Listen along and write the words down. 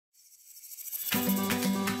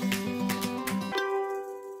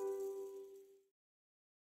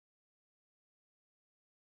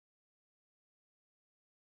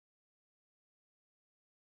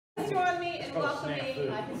join me in welcoming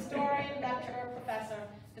historian, lecturer, professor,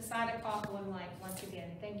 Bessida Cauthorne White once again.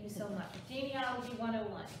 Thank you so much. Genealogy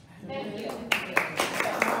 101. Thank you.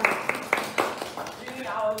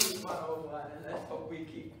 Genealogy 101, and let's hope we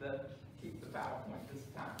keep the PowerPoint this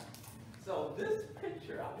time. So this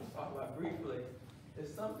picture I'll just talk about briefly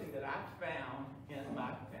is something that I found in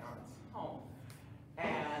my parents' home.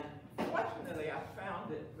 And fortunately, I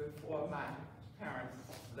found it before my parents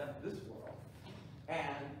left this world.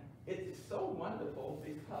 And it's so wonderful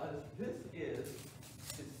because there's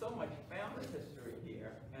so much family history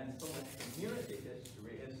here, and so much community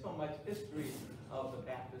history, and so much history of the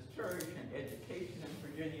Baptist Church and education in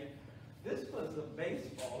Virginia. This was a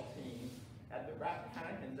baseball team at the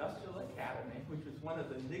Rappahannock Industrial Academy, which was one of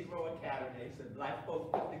the Negro academies that black folks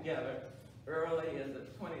put together early in the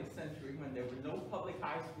 20th century when there were no public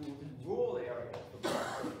high schools in rural areas of the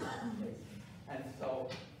States. And so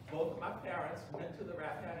both of my parents went to the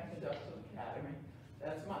Rappahannock Industrial Academy.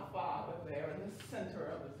 That's my father there in the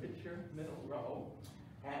center of the picture, middle row.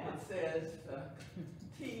 And it says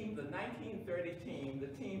team, the 1930 team,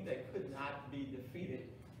 the team that could not be defeated.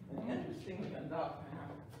 And interestingly enough,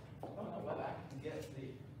 I don't know whether I can get the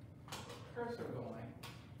cursor going,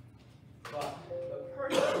 but the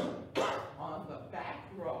person on the back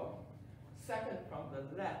row, second from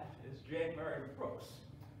the left, is J. Murray Brooks,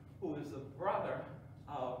 who is the brother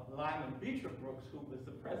of Lyman Beecher Brooks, who was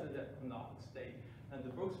the president of Norfolk State. And the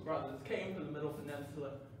Brooks brothers came to the Middle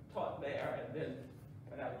Peninsula, taught there, and then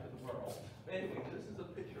went out to the world. But anyway, this is a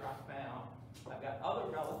picture I found. I've got other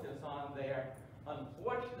relatives on there.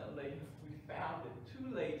 Unfortunately, we found it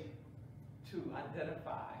too late to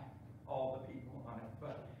identify all the people on it,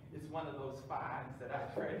 but it's one of those finds that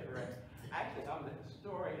I treasure. And actually, I'm the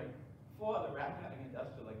historian for the Rappahannock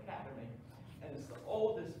Industrial Academy, and it's the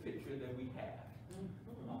oldest picture that we have.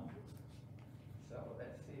 So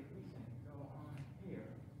let's see if we can go on here.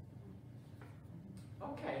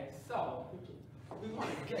 Okay, so we want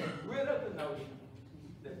to get rid of the notion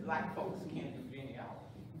that black folks can't do genealogy.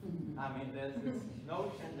 I mean, there's this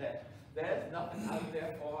notion that there's nothing out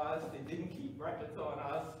there for us. They didn't keep records on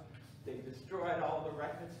us. They destroyed all the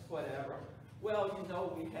records, whatever. Well, you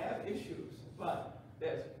know, we have issues, but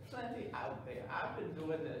there's plenty out there. I've been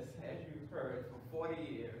doing this, as you've heard, for 40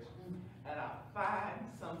 years, and I find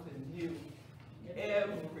something new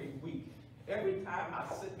every week. Every time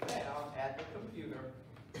I sit down at the computer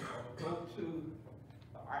or go to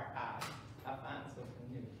the archive, I find something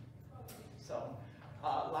new. So,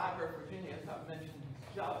 Library of Virginia, as I mentioned,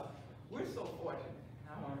 we're so fortunate.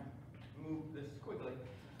 I want to move this quickly,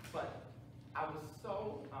 but I was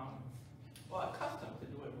so accustomed to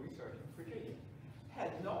doing research in Virginia.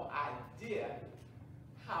 Had no idea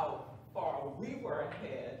how far we were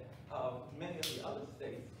ahead of many of the other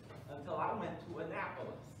states until I went to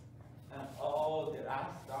Annapolis. And oh, did I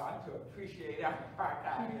start to appreciate our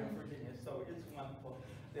archive in Virginia. So it's wonderful.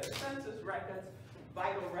 There's census records,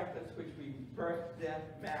 vital records, which we birth, death,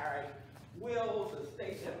 marriage, wills,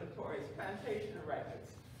 estate inventories, plantation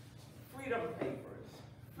records, freedom papers,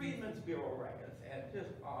 Freedmen's Bureau records, and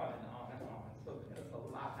just on and on and on. So there's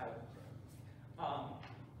a lot out there.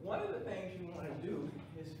 One of the things you want to do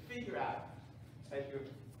is figure out, as you're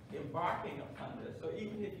embarking upon this, so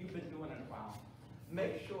even if you've been doing it a while,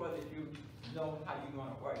 make sure that you know how you're going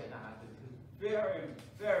to organize it. Because very,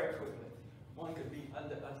 very quickly, one could be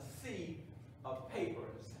under a sea of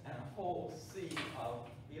papers and a whole sea of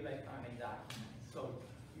electronic documents. So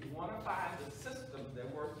you want to find the system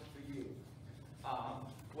that works for you.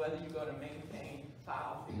 Whether you're going to maintain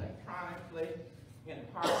files electronically, in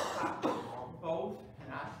hard copy, or both,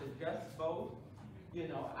 and I suggest both. You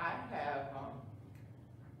know, I have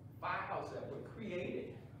files that were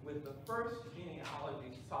created with the first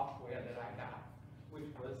genealogy software that I got, which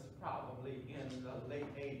was probably in the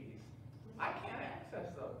late 80s. I can't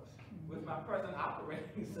access those with my present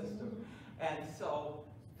operating system. And so,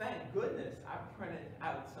 thank goodness I printed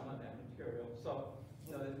out some of that material. So,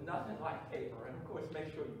 you know, there's nothing like paper. And of course,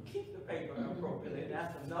 make sure you keep the paper appropriately. And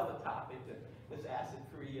that's another topic that is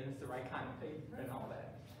acid-free and it's the right kind of paper and all that.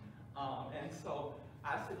 And so,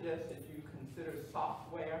 I suggest that you consider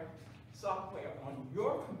software on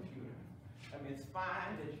your computer. I mean, it's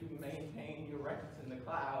fine that you maintain your records in the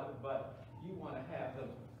cloud, but you want to have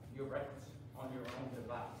your records on your own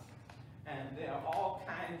device. And there are all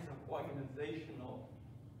kinds of organizational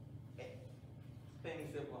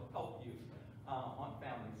things that will help you on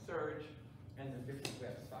Family Search and the different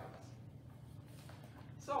websites.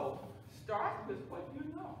 So, start with what you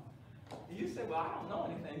know. You say, well, I don't know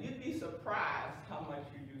anything. You'd be surprised how much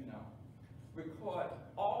you do know. Record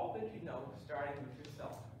all that you know, starting with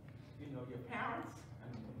yourself. You know your parents,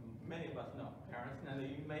 and many of us know parents. Now,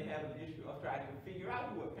 you may have an issue of trying to figure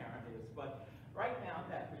out who a parent is, but right now,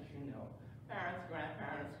 that's what you know. Parents,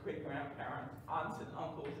 grandparents, great-grandparents, aunts and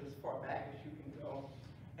uncles as far back as you can go,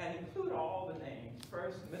 and include all the names,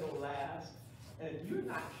 first, middle, last. And if you're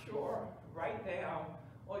not sure, write down,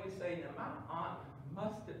 or you say, now my aunt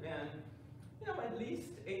must have been, you know, at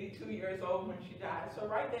least 82 years old when she died. So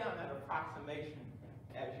write down that approximation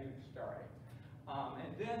as you start.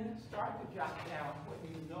 And then start to jot down what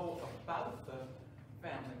you know about the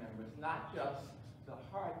family members, not just the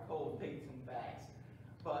hard cold dates and facts,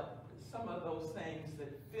 but some of those things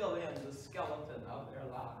that fill in the skeleton of their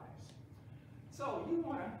lives. So you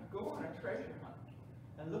want to go on a treasure hunt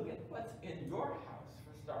and look at what's in your house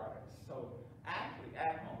for starters. So actually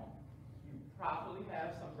at home, you probably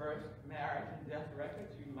have some birth, marriage, and death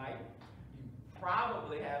records. You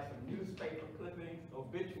probably have some newspaper clippings,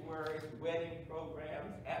 obituaries, wedding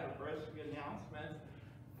programs, anniversary announcements,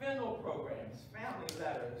 funeral programs, family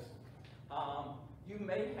letters. You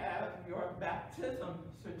may have your baptism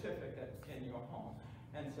certificate in your home.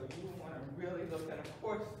 And so you want to really look at, of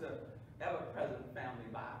course, the ever-present family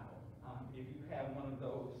Bible. If you have one of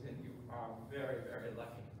those, then you are very, very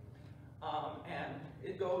lucky. And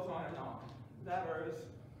it goes on and on. Letters.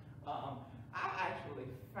 I actually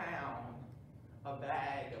found a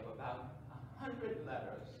bag of about 100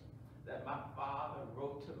 letters that my father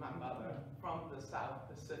wrote to my mother from the South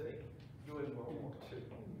Pacific during World War II.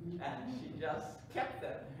 And she just kept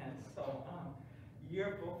them. And so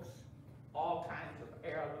yearbooks, all kinds of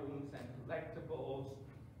heirlooms and collectibles,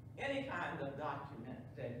 any kind of document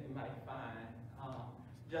that you might find,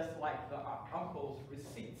 just like the uncle's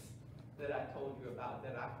receipts that I told you about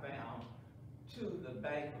that I found to the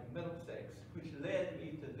Bank of Middlesex, which led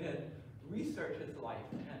me to then research his life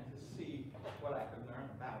and to see what I could learn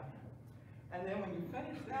about him. And then when you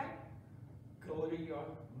finish that, go to your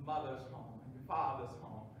mother's home and your father's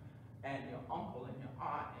home and your uncle and your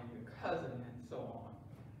aunt and your cousin and so on.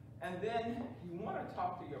 And then you want to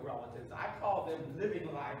talk to your relatives. I call them living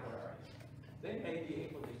libraries. They may be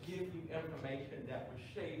able to give you information that would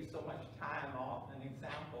shave so much time off. An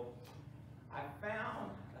example, I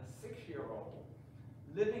found a 6-year-old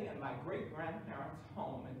living in my great-grandparents'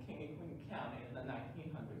 home in King and Queen County in the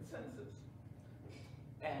 1900 census.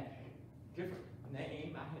 And different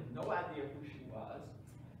name, I had no idea who she was.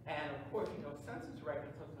 And of course, you know, census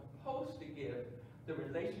records are supposed to give the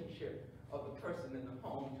relationship of the person in the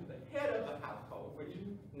home to the head of the household, which,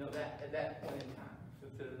 you know, that at that point in time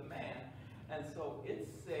is considered the man. And so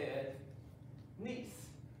it said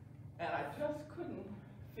niece. And I just couldn't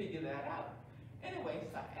figure that out. Anyway,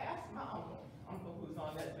 so I asked my uncle who's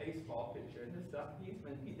on that baseball picture, and this stuff,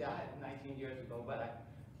 he died 19 years ago, but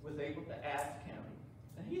I was able to ask him.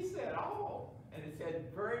 And he said, oh, and it said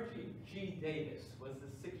Virgie G. Davis was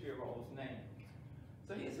the 6-year-old's name.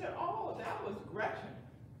 So he said, oh, that was Gretchen.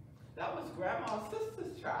 That was Grandma's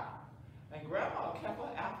sister's child. And Grandma kept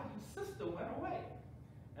her after her sister went away.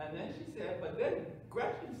 And then she said, but then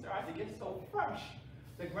Gretchen started to get so fresh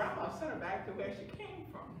that Grandma sent her back to where she came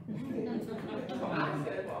from. So I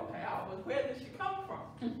said, well, okay, Albert, where did she come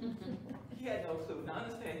from? He had no clue. Now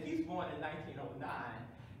understand, he's born in 1909,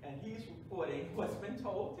 and he's reporting what's been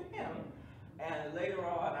told to him. And later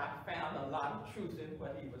on, I found a lot of truth in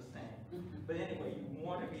what he was saying. But anyway, you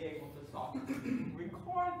want to be able to talk.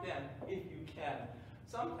 Record them if you can.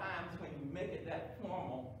 Sometimes when you make it that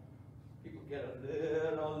formal, people get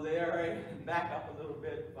a little leery and back up a little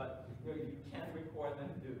bit, but you can record them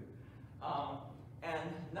too.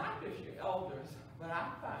 And not just your elders, but I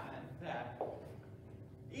find that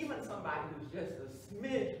even somebody who's just a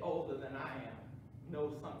smidge older than I am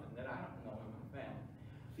knows something that I don't know in my family.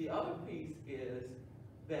 The other piece is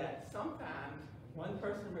that sometimes one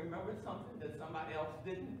person remembers something that somebody else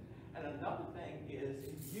didn't. And another thing is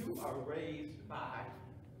if you are raised by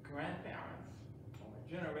grandparents or a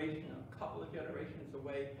generation, a couple of generations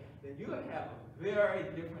away, then you would have a very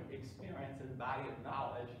different experience and body of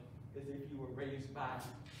knowledge as if you were raised by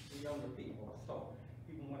the younger people. So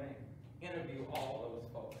you want to interview all those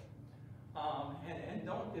folks. And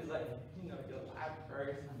don't delay, you know, your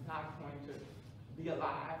libraries are not going to be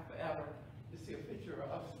alive forever. You see a picture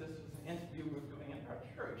of us, this was an interview we were doing in our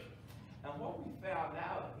church. And what we found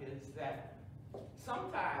out is that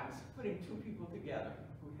sometimes putting two people together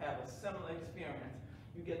who have a similar experience,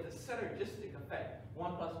 you get the synergistic effect.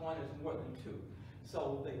 1 + 1 is more than 2.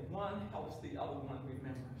 So the one helps the other one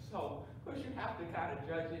remember. So of course you have to kind of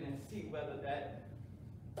judge it and see whether that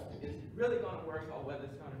is really going to work or whether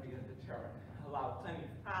it's going to be a deterrent. Allow plenty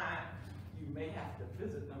of time. You may have to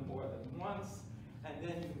visit them more than once. And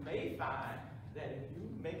then you may find that if you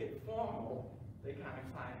make it formal, they kind of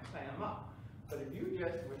clam up. But if you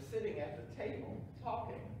just were sitting at the table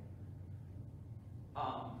talking,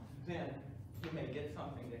 then you may get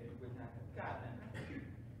something that you would not have gotten.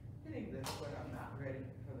 Hitting this, but I'm not ready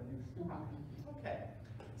for the new slide. Okay,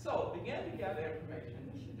 so begin to gather information.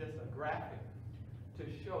 This is just a graphic to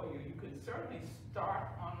show you. You can certainly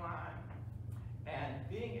start online, and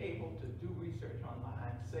being able to do research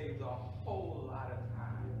online saves a whole lot of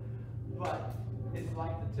time. But it's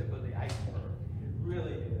like the tip of the iceberg. It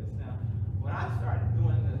really is. Now, when I started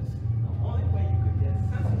doing this, the only way you could get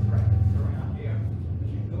census records around here was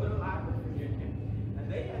you go to the Library of Virginia, and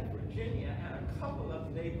they had Virginia and a couple of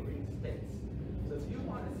neighboring states. So if you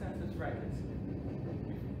wanted census records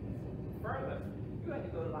further, you had to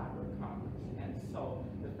go to the Library of Congress. And so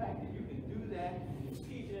the fact that you can do that in your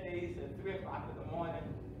PJs at 3 o'clock in the morning,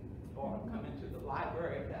 or come into the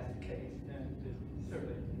library if that's the case, then it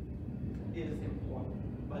certainly is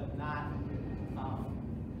important, but not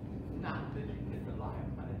that you can rely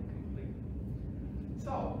upon it completely.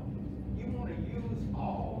 So you want to use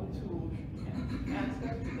all the tools you can.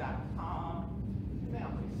 Ancestry.com,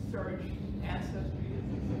 family search. Ancestry is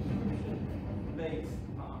a subscription-based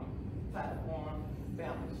platform.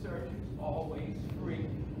 Family search is always free.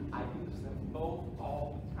 I use them both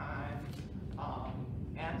all the time.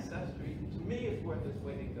 Ancestry, to me, is worth its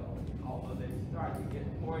weight in gold. Although they start to get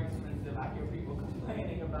more expensive, I hear people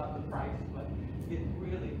complaining about the price, but it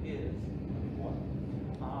really is important.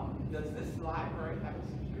 Does this library have a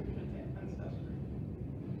subscription to Ancestry?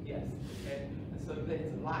 Yes. Okay. And so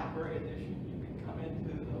there's a library edition. You can come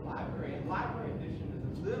into the library, and library edition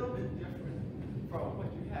is a little bit different from what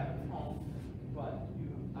you have at home, but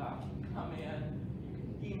you come in, you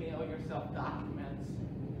can email yourself documents,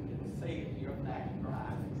 you can save your flash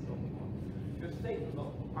drive and so forth. Your state and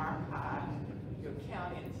local archives, your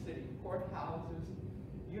county and city courthouses,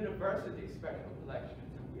 university special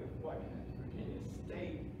collections, and we are fortunate, Virginia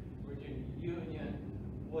State, Virginia Union,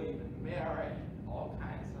 William and Mary, all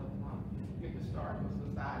kinds of historical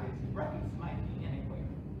societies. Records might be anywhere.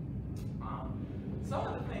 Some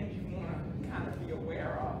of the things you want to kind of be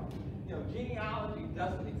aware of, genealogy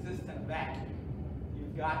doesn't exist in a vacuum.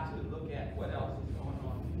 You've got to look at what else is going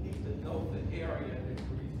on. You need to know the area that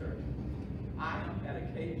you're researching. I am at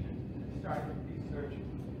occasion started researching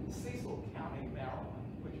Cecil County, Maryland,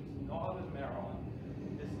 which is northern Maryland.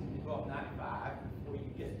 This is above 95 before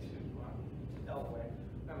you get to Delaware,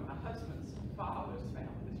 where my husband's father's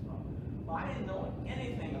family is from. Well, I didn't know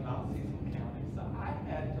anything about Cecil County, so I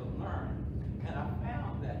had to learn. And I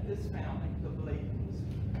found that his family, the Bladens,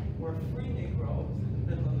 were free Negroes in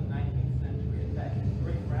the middle of the 19th century. In fact, his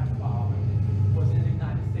great-grandfather was in the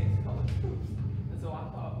United States colored troops. And so I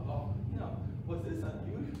thought, well, was this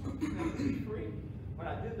unusual to be free? When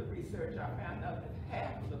I did the research, I found out that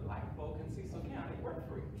half of the black folk in Cecil County were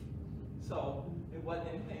free. So it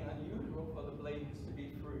wasn't anything unusual for the Bladens to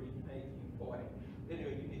be free in 1840.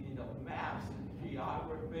 Anyway, you need to know maps,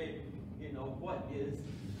 geography, what is,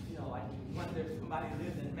 like when there's somebody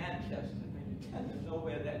lives in Manchester, and you tend to know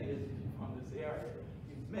where that is if you're from this area.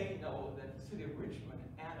 You may know that the city of Richmond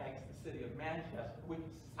annexed the city of Manchester, which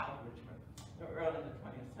is South Richmond, early in the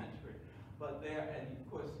 20th century. But there, and of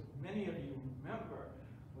course, many of you remember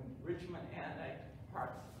when Richmond annexed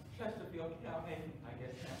parts of Chesterfield County, I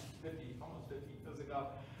guess almost 50 years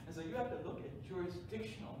ago. And so you have to look at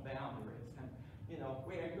jurisdictional boundaries, and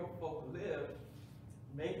where your folk live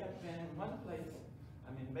may have been in one place,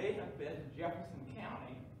 may have been Jefferson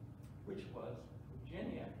County, which was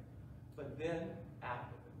Virginia, but then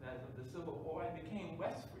after the Civil War, it became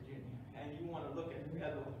West Virginia. And you want to look at where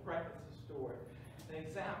those records are stored. An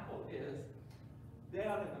example is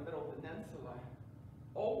down in the Middle Peninsula,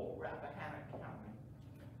 old Rappahannock County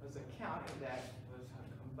was a county that was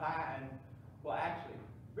combined, well, actually,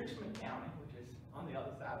 Richmond County, which is on the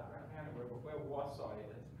other side of the Rappahannock River, where Warsaw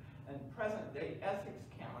is, and present-day Essex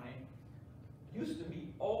County used to be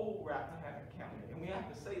old Rappahannock County. And we have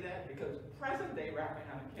to say that because present-day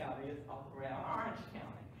Rappahannock County is up around Orange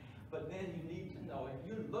County. But then you need to know, if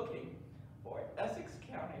you're looking for Essex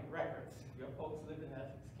County records, your folks lived in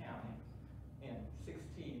Essex County in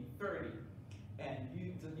 1630, and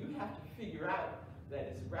you have to figure out that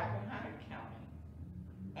it's Rappahannock County,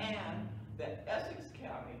 and that Essex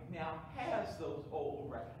County now has those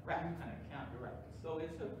old Rappahannock County records. So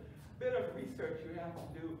it's a bit of research you have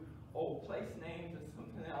to do. Old place names or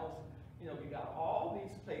something else. We got all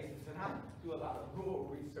these places, and I do a lot of rural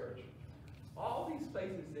research. All these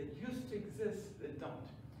places that used to exist that don't.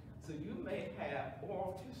 So you may have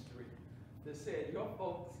oral history that said your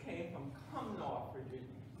folks came from Cumnor, Virginia.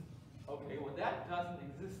 Okay, well that doesn't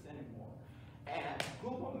exist anymore. And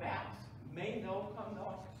Google Maps may know come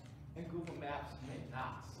north, and Google Maps may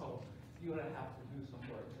not. So you're gonna have to do some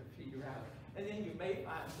work to figure out. And then you may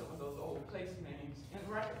find some of those old place names in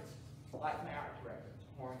records, like marriage records,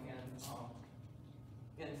 or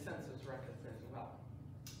in census records as well.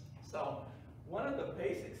 So one of the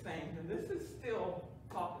basic things, and this is still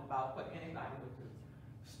talking about what anybody would do,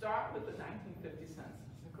 start with the 1950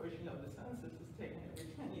 census. Of course, you know the census is taken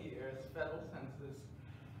every 10 years, federal census,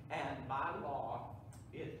 and by law,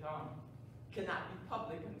 it cannot be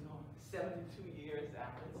public until 72 years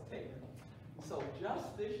after it's taken. So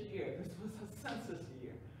just this year, this was a census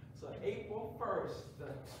year. So April 1st,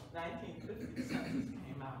 the 1950 census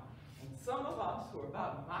came out. And some of us who are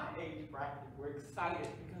about my age bracket were excited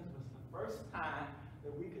because it was the first time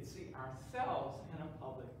that we could see ourselves in a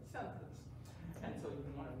public census. And so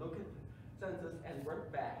you want to look at the census and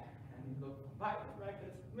work back. And you look for vital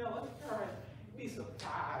records, military, you'd be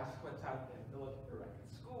surprised what's out there. Military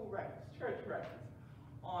records, school records, church records,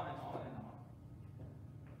 on and on and on.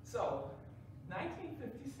 So,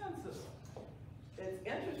 1950 census. It's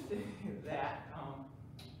interesting that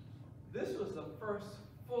this was the first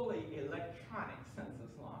fully electronic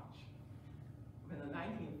census launch. When the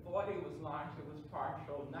 1940 was launched, it was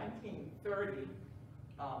partial. 1930,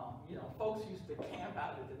 you know, folks used to camp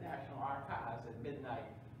out at the National Archives at midnight,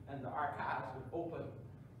 and the archives would open,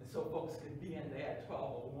 and so folks could be in there at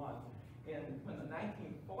 12:01. And when the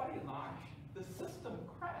 1940 launched, the system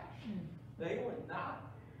crashed. They were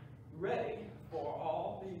not ready for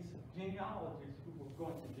all these genealogists who were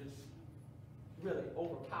going to just really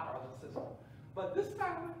overpower the system. But this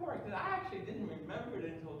time it worked, and I actually didn't remember it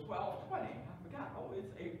until 12:20. I forgot, oh,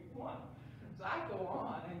 it's April 1. So I go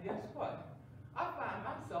on, and guess what? I find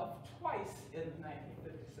myself twice in the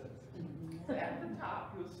 1950 census. So at the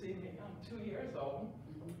top, you'll see me, I'm 2 years old,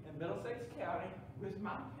 in Middlesex County with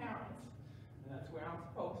my parents. And that's where I'm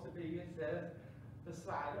supposed to be. It says,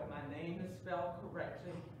 beside it, my name is spelled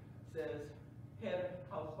correctly. It says, head of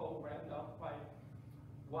household, Randolph White,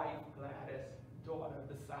 wife, Gladys, daughter,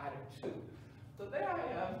 beside it, too. So there I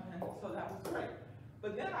am, and so that was great.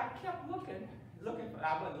 But then I kept looking for,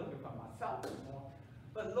 I wasn't looking for myself anymore,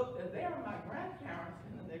 but looked, and there are my grandparents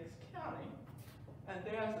in the next county, and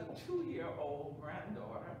there's a 2-year-old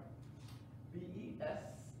granddaughter, Bessida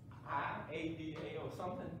or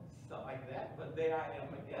something like that, but there I am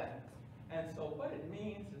again. And so what it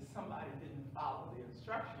means is somebody didn't follow the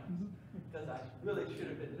instructions, because I really should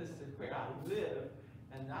have been listed where I live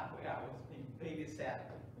and not where I was being babysat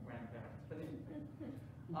with grandparents. But anyway,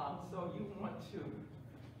 so you want to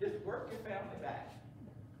just work your family back.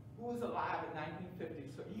 Who was alive in 1950?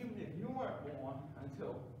 So even if you weren't born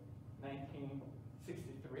until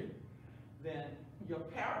 1963, then your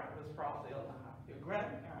parent was probably alive, your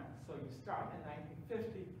grandparents. So you start in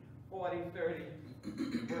 1950, 40, 30,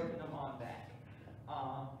 working them on back.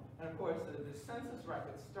 And of course, the census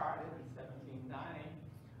records started in 1790.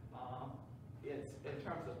 It's in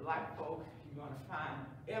terms of black folk, you're going to find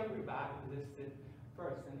everybody listed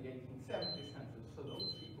first in the 1870 census. So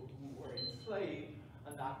those people who were enslaved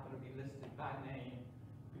are not going to be listed by name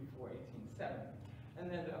before 1870. And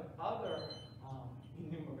then the other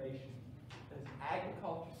enumeration is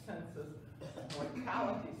agriculture census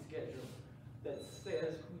mortality schedule that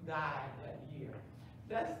says who died that year.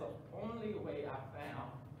 That's the only way I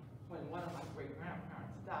found when one of my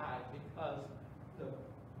great-grandparents died, because the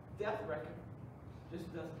death record just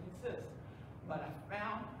doesn't exist. But I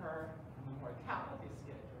found her in the mortality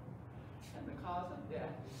schedule, and the cause of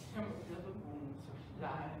death is hemorrhage of the womb, so she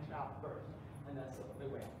died in childbirth, and that's the only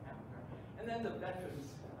way I found her. And then the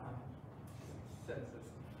veterans census.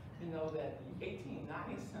 You know that the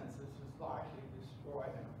 1890 census was largely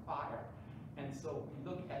destroyed in a fire, and so we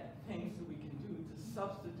look at things that we can do to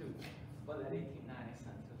substitute for that 1890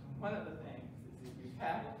 census. One of the things is if you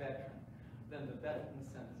have a veteran, then the veteran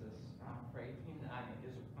census for 1890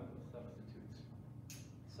 is one of those substitutes.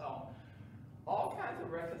 So all kinds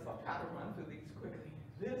of records, I'll try to run through these quickly.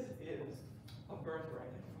 This is a birth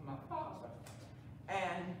record from my father.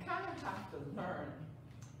 And you kind of have to learn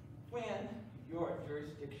when your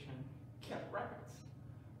jurisdiction kept records,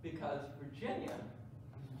 because Virginia,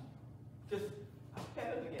 just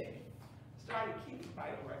ahead of the game, started keeping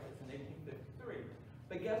vital records in 1853.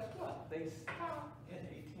 But guess what? They stopped in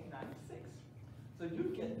 1896. So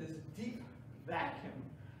you get this deep vacuum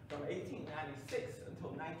from 1896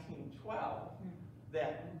 until 1912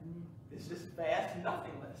 that is just vast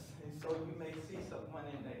nothingness. And so you may see someone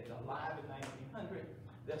in there alive in 1900,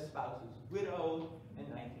 their spouse is widowed in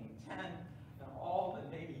 1910, and all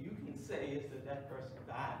that maybe you can say is that that person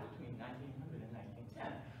died between 1900 and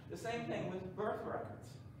 1910. The same thing with birth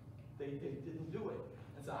records. They didn't do it.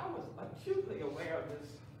 And And so I was acutely aware of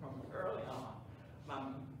this from early on. My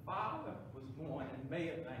father was born in May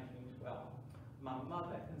of 1912. My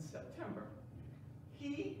mother in September.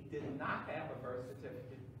 He did not have a birth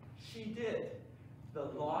certificate. She did. The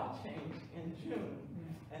law changed in June.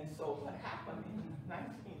 And so what happened in the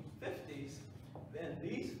 1950s, then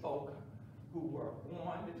these folk who were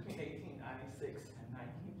born between 1896 and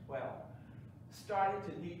 1912 started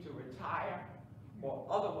to need to retire or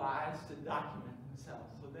otherwise to document themselves.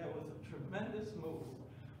 So there was a tremendous move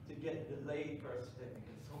to get delayed birth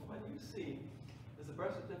certificates. So what you see is a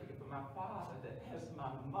birth certificate for my father that has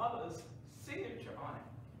my mother's signature on it.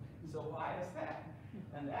 So why is that?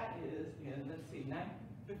 And that is in, let's see,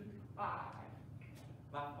 1955,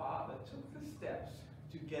 my father took the steps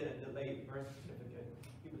to get a delayed birth certificate.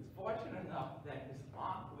 He was fortunate enough that his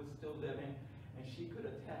aunt was still living and she could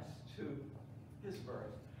attest to his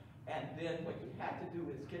birth. And then what you had to do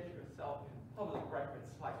is get yourself in public records,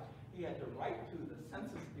 like he had to write to the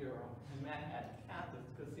Census Bureau in Manhattan, Kansas,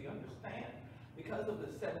 because he understand, because of the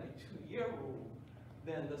 72-year rule,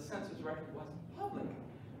 then the census record wasn't public.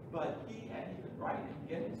 But he had to write and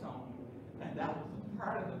get his own. And that was a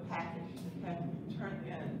part of the package that had to be turned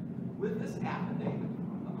in with this affidavit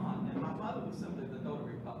from the aunt. And my mother was simply the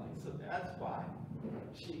notary public, so that's why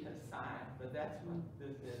she has signed. But that's what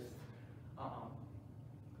this is.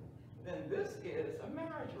 Then this is a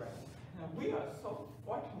marriage record. And we are so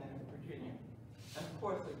fortunate in Virginia. And of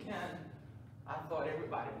course, again, I thought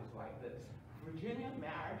everybody was like this. Virginia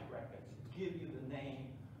marriage records give you the name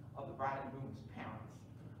of the bride and groom's parents.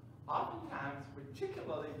 Oftentimes,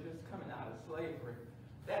 particularly just coming out of slavery,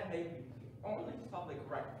 that may be the only public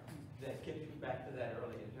record that gets you back to that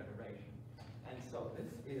earlier generation. And so this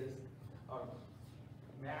is a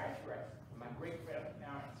marriage record for my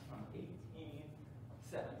great-grandparents from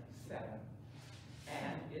 1877.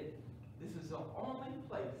 And this is the only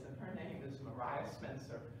place, and her name is Mariah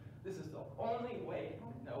Spencer. This is the only way I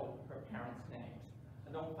know her parents' names. I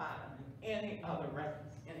don't find them in any other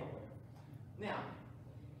records anywhere. Now,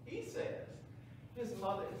 he says his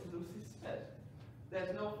mother is Lucy Smith.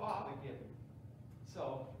 There's no father given.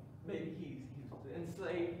 So maybe he's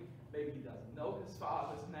enslaved, maybe he doesn't know his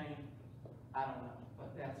father's name. I don't know,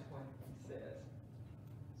 but that's what he says.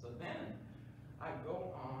 So then I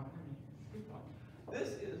go on, let me skip on. This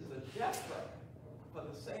is the death record for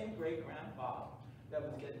the same great-grandfather that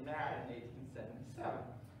was getting married in 1877.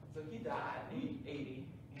 So he died age 80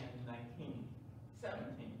 in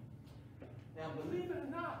 1917. Now, believe it or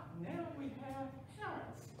not, now we have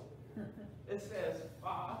parents. It says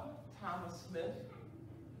Father Thomas Smith,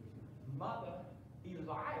 Mother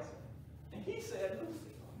Eliza, and he said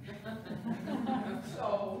Lucy.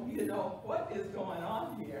 So, you know, what is going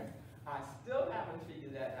on here? I still haven't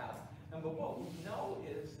figured that out. But what we know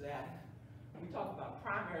is that we talk about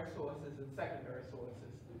primary sources and secondary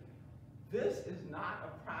sources. This is not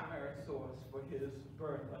a primary source for his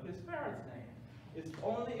birth or his parents' name. It's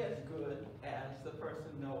only as good as the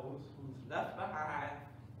person knows who's left behind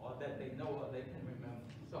or that they know or they can remember.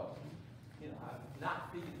 So, you know, I've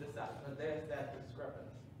not figured this out, but there's that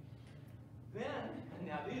discrepancy. Then, and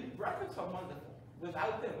now these records are wonderful.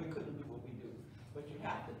 Without them, we couldn't do what we do. But you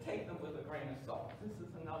have to take them with a grain of salt. This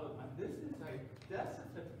is another one. This is a death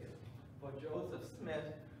certificate for Joseph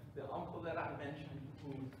Smith, the uncle that I mentioned,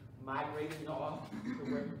 who migrated north to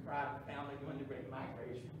work for private family during the Great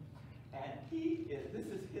Migration. And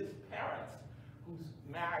this is his parents whose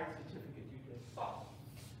marriage certificate you just saw.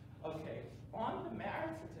 Okay, on the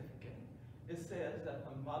marriage certificate, it says that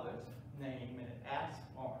the mother's name, and it asks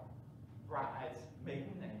for bride's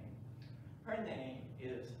maiden name. Her name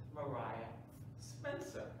is Mariah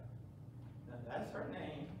Spencer. Now that's her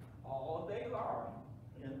name all day long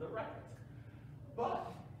in the records.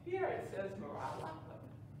 But here it says Mariah Lockwood.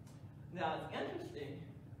 Now it's interesting,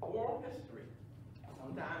 oral history,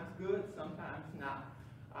 sometimes good, sometimes not.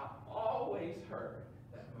 I've always heard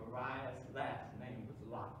that Mariah's last name was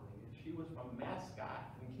Lockley. She was from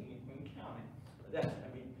Mascot in King and Queen County.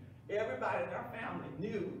 Everybody in our family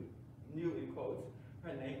knew in quotes,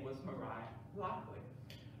 her name was Mariah Lockley.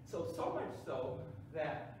 So much so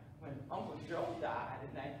that when Uncle Joe died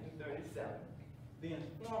in 1937, the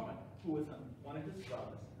informant, who was one of his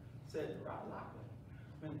brothers, said Mariah Lockley.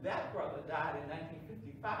 When that brother died in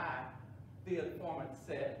 1955, the informant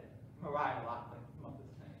said Mariah Lockley,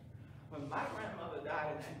 mother's name. When my grandmother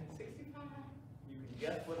died in 1965, you can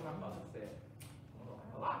guess what my mother said,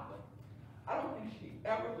 Mariah Lockley. I don't think she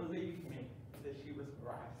ever believed me that she was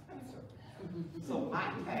Mariah Spencer. So my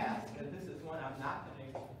task, and this is one I've not been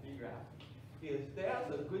able to figure out, is there's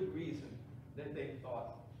a good reason that they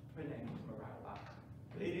thought her name was Mariah Lockley.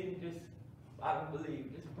 They didn't just I don't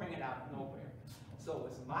believe, just bring it out of nowhere. So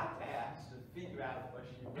it's my task to figure out, was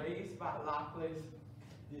she raised by Lockleys?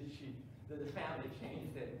 Did the family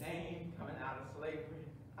change their name coming out of slavery?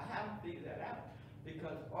 I haven't figured that out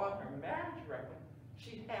because on her marriage record,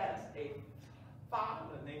 she has a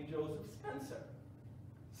father named Joseph Spencer.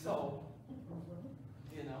 So,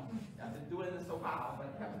 you know, I've been doing this a while,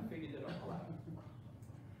 but I haven't figured it all out.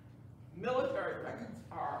 Military records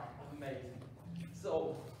are amazing.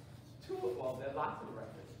 So, well, there are lots of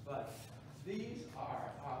records, but these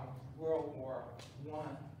are World War I.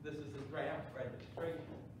 This is a draft registration.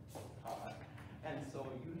 And so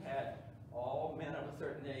you had all men of a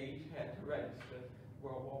certain age had to register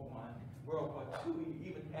World War I. World War II, you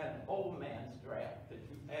even had an old man's draft that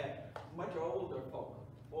you had much older folk,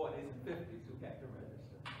 40s and 50s, who had to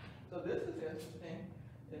register. So this is interesting.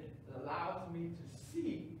 It allows me to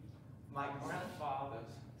see my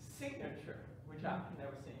grandfather's signature, which I've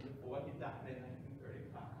never seen before. He died in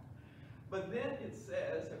 1935. But then it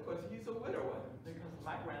says, of course, he's a widower because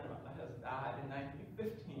my grandmother has died in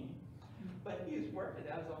 1915. But he's working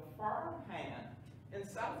as a farmhand in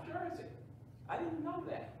South Jersey. I didn't know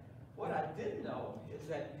that. What I did know is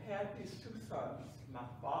that he had these two sons, my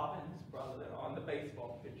father and his brother, that are on the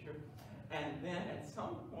baseball picture. And then at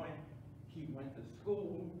some point, he went to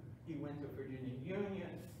school, he went to Virginia Union,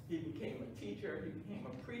 he became a teacher, he became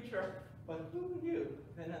a preacher. But who knew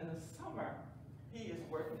that in the summer, he is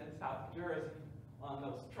working in South Jersey on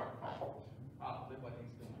those truck farms, probably what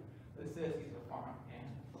he's doing. It says he's a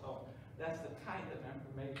farmhand. So that's the kind of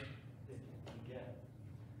information that you can get.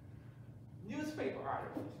 Newspaper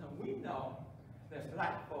articles. Now we know that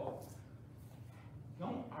black folks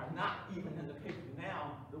are not even in the paper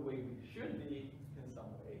now the way we should be in some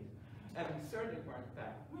ways. And we certainly weren't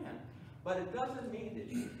back when. But it doesn't mean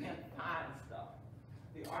that you can't find stuff.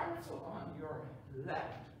 The article on your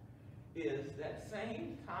left is that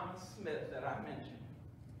same Thomas Smith that I mentioned.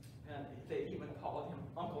 And they even called him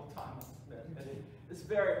Uncle Thomas Smith. And it's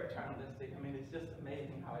very paternalistic. I mean, it's just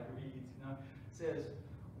amazing how it reads. You know, it says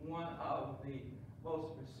one of the most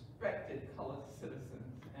respected colored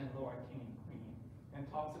citizens in Lower King and Queen,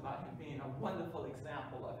 and talks about him being a wonderful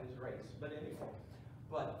example of his race. But anyway,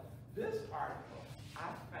 this article I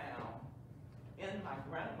found in my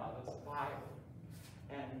grandmother's Bible,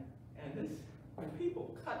 and this, when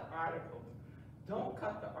people cut articles, don't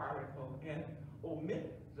cut the article and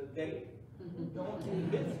omit the date. Don't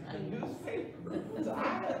omit the newspaper. So I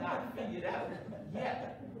have not figured out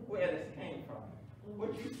yet where this came from.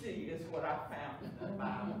 What you see is what I found in the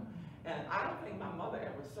Bible. And I don't think my mother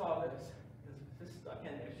ever saw this. This stuck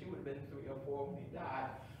in there. She would have been 3 or 4 when he died.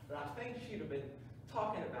 But I think she'd have been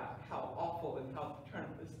talking about how awful and how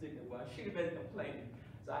paternalistic it was. She'd have been complaining.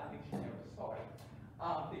 So I think she never saw it.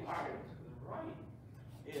 The article to the right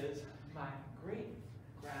is my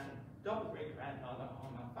double great-grandmother on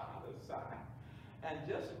my father's side. And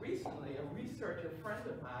just recently, a researcher friend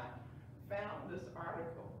of mine found this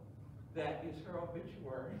article that is her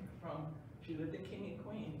obituary from, she lived in King and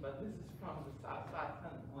Queen, but this is from the South Side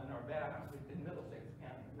Sentinel in Urbana, in Middlesex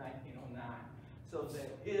County, 1909. So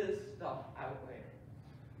there is stuff out there.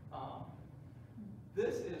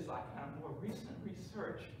 This is like kind of more recent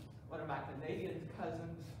research. One of my Canadian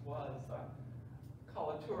cousins was a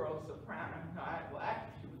coloratura soprano. Well,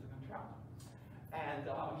 actually, she was a contralto. And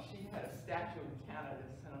she had a statue in Canada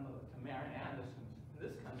similar to Marian Anderson's in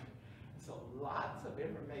this country. So lots of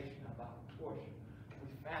information about Portia.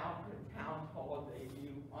 We found her town hall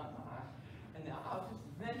debut online. And now I'll just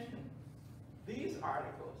mention, these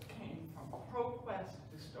articles came from ProQuest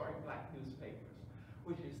Historic Black Newspapers,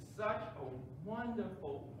 which is such a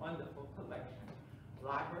wonderful, wonderful collection.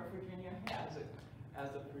 Library of Virginia has it. As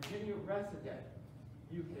a Virginia resident,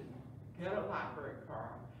 you can get a library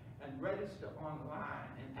card and register online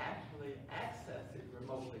and actually access it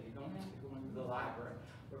remotely. You don't have to go into the library.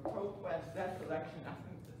 But ProQuest, that collection, I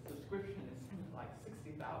think the subscription is like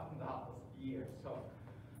 $60,000 a year. So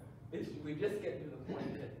we just get to the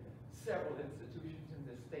point that several institutions in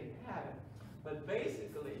the state have it. But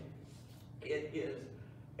basically, it is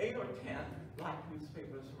 8 or 10 black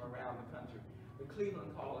newspapers from around the country. The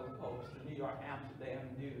Cleveland Call and Post, the New York Amsterdam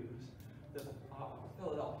News, the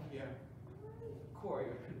Philadelphia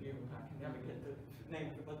Courier Tribune, I can never get the name,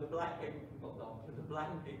 but the black paper from Philadelphia, the black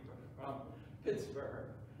paper from Pittsburgh,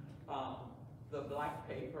 the black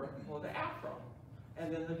paper for the Afro, and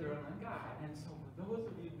then the Journal and Guide. And so for those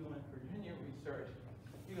of you doing Virginia research,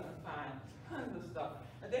 you're going to find tons of stuff.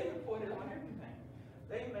 And they reported on everything.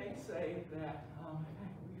 They may say that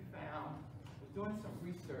we found, we're doing some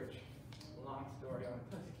research, long story on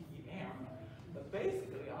Tuskegee Airmen, but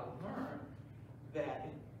basically I learned that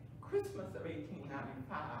in Christmas of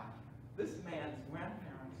 1895, this man's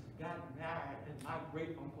grandparents got married in my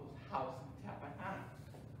great uncle's house in Tappahannock.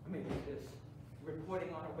 I mean, just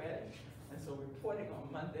reporting on a wedding. And so reporting on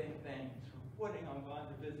mundane things, reporting on going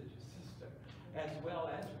to visit your sister, as well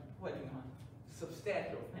as reporting on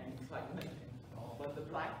substantial things like lynching. But the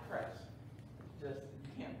black press, just,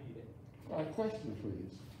 you can't beat it. A question,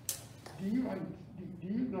 please. Do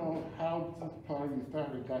you know how this part of your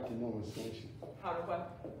family got to Nova Scotia? How do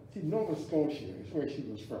what? See, Nova Scotia is where she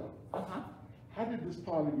was from. Uh-huh. How did this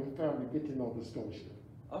part of your family get to Nova Scotia?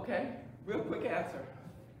 Okay, real quick answer.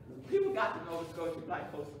 People got to Nova Scotia,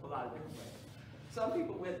 black folks, a lot of different ways. Some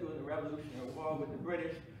people went during the Revolutionary War with the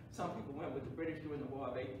British. Some people went with the British during the War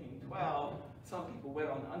of 1812. Some people went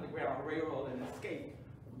on the Underground Railroad and escaped.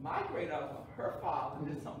 My great uncle, her father,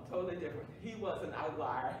 did something totally different. He was an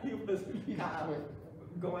outlier. He was kind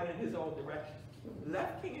of going in his own direction.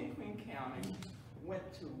 Left King and Queen County,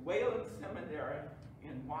 went to Wayland Seminary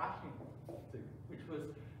in Washington, which was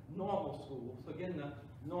normal school, so getting a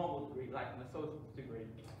normal degree, like an associate's degree.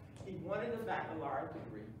 He wanted a baccalaureate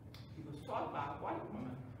degree. He was taught by a white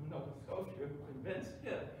woman from Nova Scotia who convinced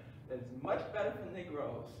him that it's much better for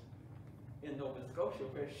Negroes in Nova Scotia,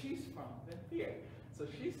 where she's from, than here. So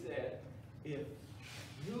she said, if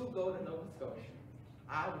you go to Nova Scotia,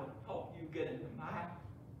 I will help you get into my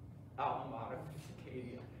alma mater,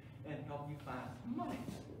 Acadia, and help you find some money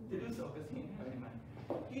to do so, because he didn't have any money.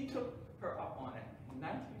 He took her up on it. In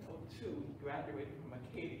 1902, he graduated from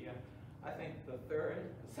Acadia. I think the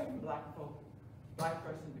second black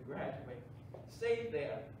person to graduate. Stayed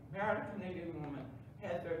there, married a Canadian woman,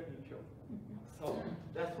 had 13 children. So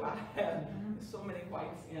that's why I have so many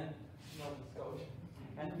whites in Nova Scotia.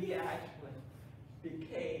 And he actually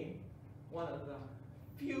became one of the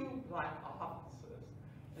few black officers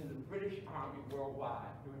in the British Army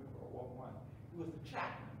worldwide during World War I. He was a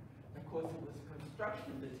chaplain. Of course, it was a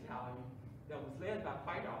construction battalion that was led by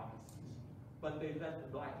white officers, but they let the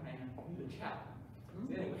black man be the chaplain. So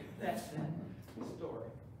anyway, that's that story.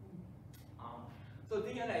 So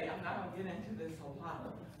DNA, I'm not going to get into this a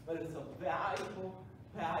lot, but it's a valuable,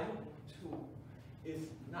 valuable tool. It's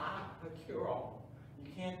not a cure-all.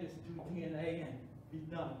 You can't just do DNA and be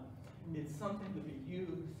done. It's something to be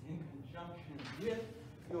used in conjunction with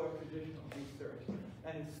your traditional research.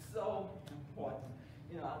 And it's so important.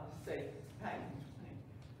 You know, I'll just say, it's kind of interesting.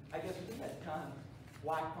 I guess we had done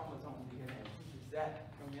Y chromosome DNA, which is that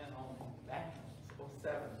from in on back in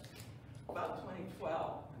 07. About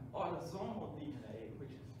 2012, autosomal DNA,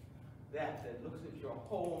 which is that looks at your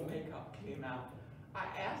whole makeup, came out. I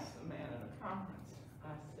asked the man at a conference,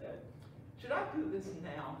 I said, should I do this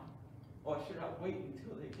now, or should I wait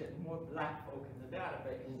until they get more black folk in the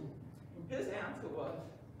database? His answer was,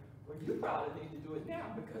 well, you probably need to do it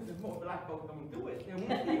now, because if more black folk don't do it, there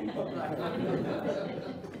won't be more black folk.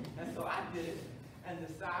 And so I did it, and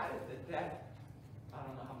decided that, I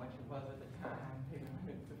don't know how much it was at the time, maybe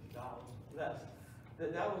 $150 less,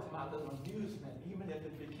 that was my little amusement, even if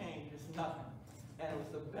it became just nothing. And it was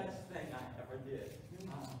the best thing I ever did.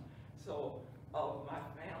 So of my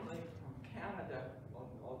family from Canada,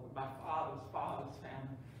 or my father's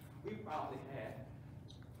family, we probably had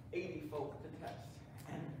 80 folk to test.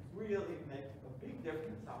 And it really makes a big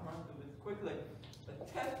difference. I'll run through this quickly.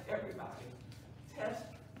 But test everybody. Test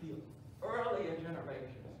the earlier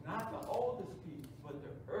generations, not the oldest people, but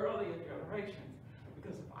the earlier generations.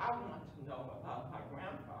 Because if I want to know about my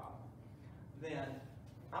grandfather, then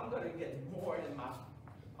I'm going to get more in my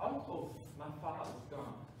uncle's, my father's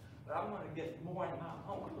gone, but I'm going to get more in my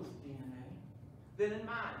uncle's DNA than in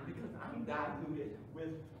mine, because I'm diluted with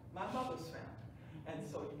my mother's family. And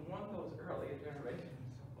so you want those earlier generations.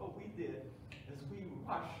 So what we did is we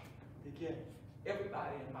rushed to get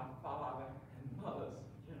everybody in my father and mother's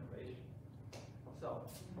generation. So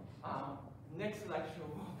next lecture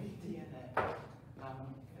will be DNA. I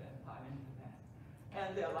won't get a lot into that.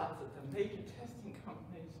 And there are lots of the major testing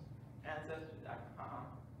companies, Ancestry.com,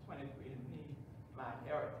 23andMe,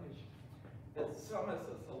 MyHeritage. Some is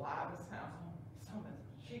a saliva sample, some is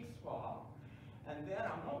a cheek swab. And then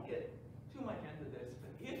I won't get too much into this,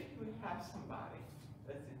 but if you have somebody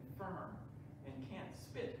that's infirm and can't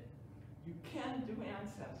spit, you can do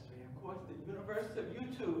Ancestry. Of course, the University of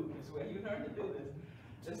YouTube is where you learn to do this.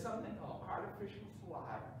 There's something called artificial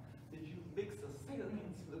saliva that you mix a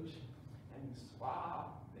saline solution and you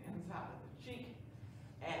swab the inside of the cheek,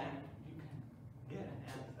 and you can get an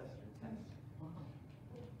ancestry test.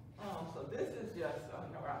 So this is just,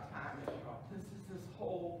 our time is short. This is this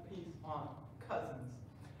whole piece on cousins.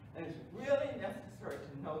 And it's really necessary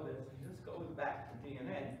to know this. And this goes back to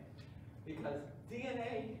DNA, because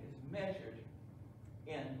DNA is measured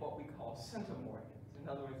in what we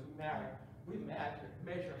we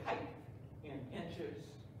measure height in inches,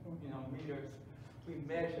 meters. We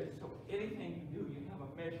measure, so anything you do, you have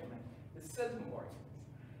a measurement. It's centimorgans.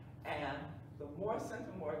 And the more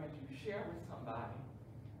centimorgans you share with somebody,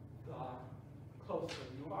 the closer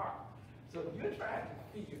you are. So if you're trying to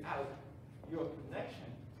figure out your connection,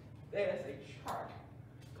 there's a chart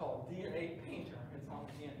called DNA Painter. It's on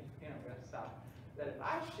the DNA Painter website. That if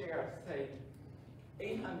I share, say,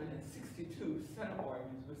 862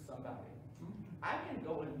 centimorgans with somebody, I can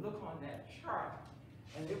go and look on that chart,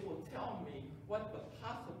 and it will tell me what the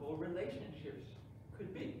possible relationships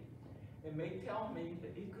could be. It may tell me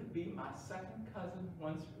that it could be my second cousin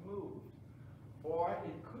once removed, or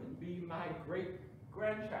it could be my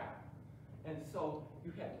great-grandchild. And so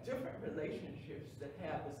you have different relationships that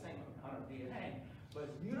have the same amount of DNA, but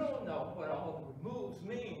if you don't know what all the removes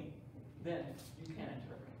mean, then you can't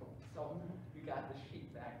interpret it. So you got the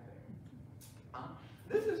sheet back there.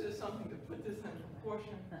 This is just something to put this in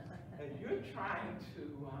proportion. As you're trying to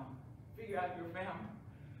figure out your family,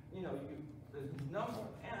 the number of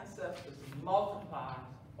ancestors multiplies.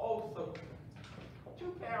 So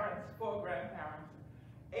 2 parents, 4 grandparents,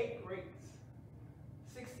 8 greats,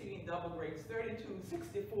 16 double greats, 32,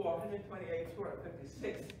 64, 128,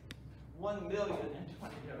 256, 1 million and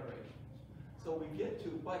 20 generations. So we get to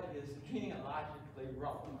what is genealogically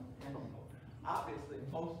relevant. And obviously,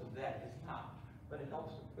 most of that is not, but it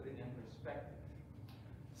helps to put it in perspective.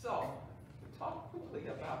 So, we'll talk quickly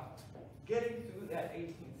about getting through that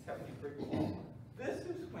 1873 war. This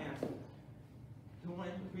is when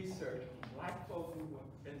doing research on black folk who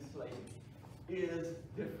were enslaved is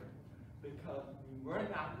different, because we were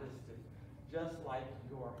not listed, just like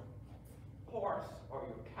your horse or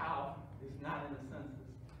your cow is not in the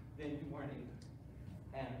census, then you weren't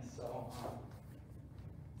either. And so,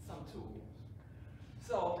 some tools.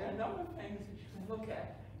 So there are a number of things that you can look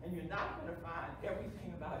at, and you're not going to find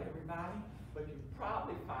everything about everybody, but you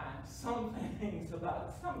probably find some things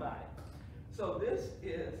about somebody. So this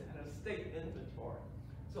is an estate inventory.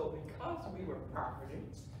 So because we were property,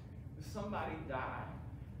 if somebody died,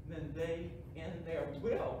 then they, in their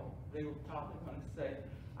will, they were probably going to say,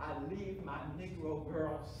 I leave my Negro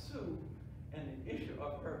girl Sue and the issue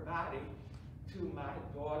of her body to my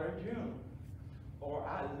daughter June, or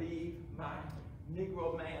I leave my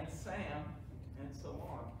Negro man Sam, and so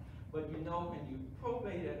on. But when you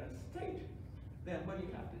probate an estate, then what do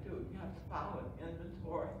you have to do? You have to file an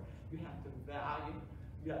inventory, you have to value,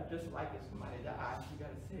 just like if somebody dies, you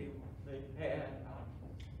got to say they had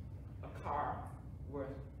a car worth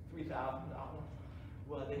 $3,000.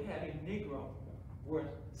 Well, they had a Negro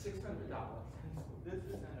worth $600. And so this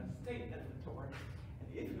is an estate inventory. And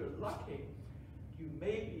if you're lucky, you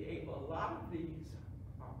may be able, a lot of these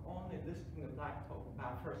are only listing the black folk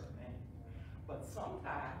by first name. But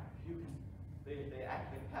sometimes they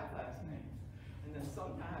actually have last names. And then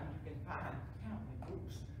sometimes you can find family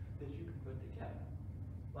groups that you can put together.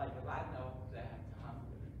 Like if I know that,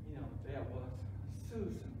 there was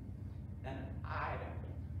Susan and an Ida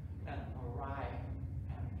and a Mariah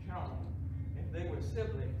and a Joan. If they were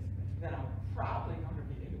siblings, then I'm probably going to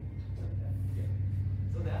be able to put that together.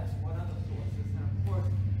 So that's one of the sources. And of course,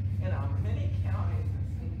 in our many counties in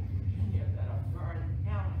Central Virginia that are burned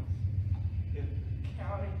counties, if the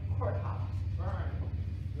county courthouse burned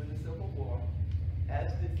during the Civil War,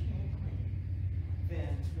 as did King and Queen,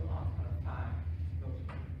 then you're not going to find those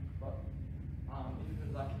people. But if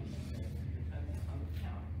you're lucky, depending on the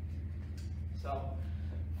county. So,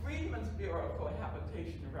 Freedmen's Bureau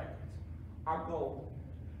cohabitation records are gold.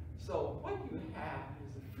 So what you have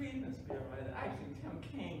is the Freedmen's Bureau, and actually Tim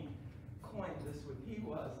King coined this when he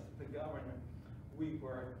was the governor. We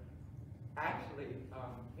were actually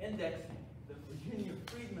indexing the Virginia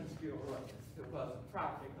Freedmen's Bureau records. It was a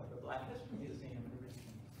project of the Black History Museum in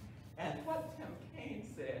Richmond. And what Tim King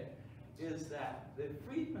said is that the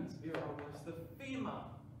Freedmen's Bureau was the FEMA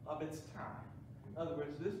of its time. In other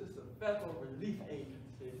words, this is a federal relief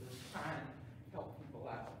agency that's trying to help people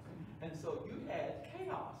out. And so you had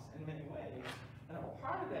chaos in many ways. And a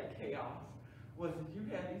part of that chaos was that you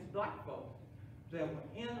had these black folk that were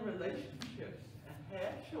in relationships and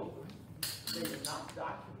had children. They were not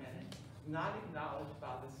documented, not acknowledged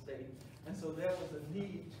by the state. And so there was a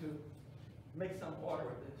need to make some order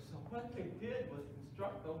of this. So what they did was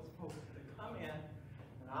instruct those folks to come in,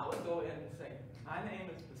 and I would go in and say, my name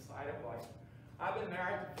is Bessida White. I've been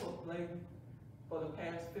married to Philip Layton for the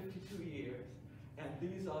past 52 years, and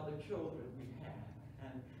these are the children we have.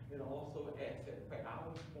 And it also adds that where I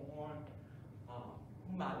was born,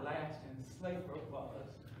 who my last enslaver was,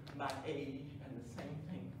 my age, and the same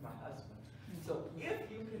thing for my husband. So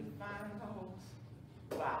if you can find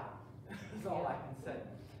those, wow. That's all I can say.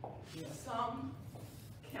 Some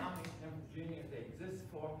counties in Virginia, they exist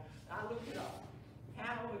for, I looked it up,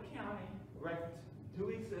 Hanover County records do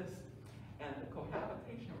exist, and the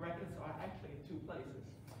cohabitation records are actually in 2 places.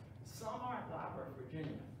 Some are at the Library of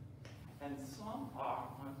Virginia, and some are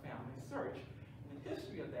on Family Search. And the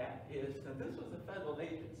history of that is that this was a federal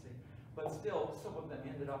agency, but still some of them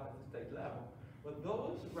ended up at the state level. But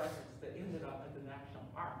those records that ended up at the National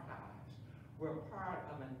Archives were part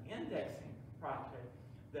of an indexing project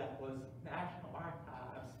that was National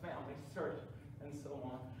Archives, Family Search, and so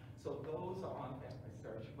on. So those are on Family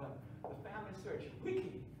Search. But the Family Search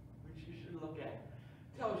Wiki, which you should look at,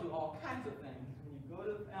 tells you all kinds of things. When you go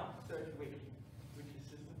to the Family Search Wiki, which is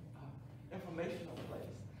just an informational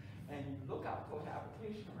place, and you look up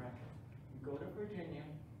cohabitation records, you go to Virginia,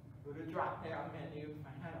 go to drop-down menu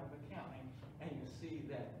for Hanover County, and you see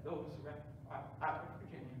that those records are out of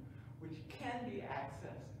Virginia, which can be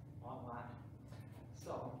accessed online.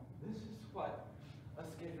 So this is what a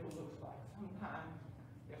schedule looks like. Sometimes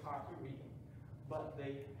they're hard to read, but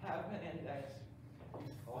they have been indexed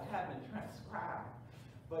or have been transcribed.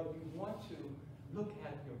 But you want to look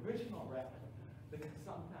at the original record because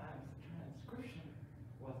sometimes the transcription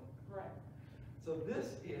wasn't correct. So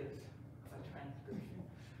this is a transcription.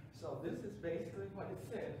 So this is basically what it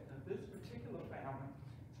says. Now, this particular family,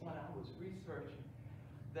 when I was researching,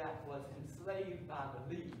 that was enslaved by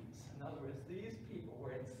the Lees. In other words, these people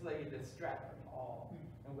were enslaved at Stratford Hall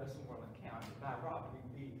in Westmoreland County by Robert E.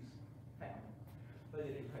 Lee's family. But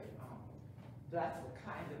anyway, that's the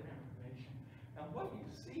kind of information. And what you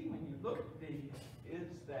see when you look at these is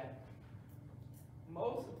that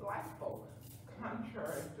most Black folk,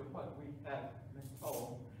 contrary to what we have been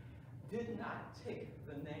told, did not take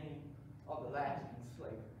the name of the last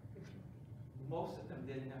enslaver. Most of them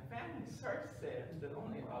didn't. Now, Family Search says that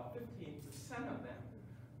only about 15% of them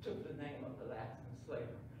took the name of the last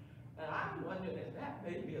enslaver. And I'm wondering if that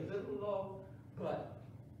may be a little low, but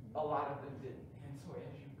a lot of them didn't. And so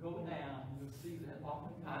as you go down, you'll see that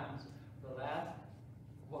oftentimes the last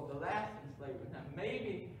enslaver, now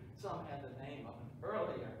maybe some had the name of an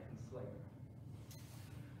earlier enslaver.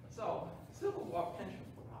 So Civil War pensions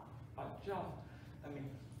are just,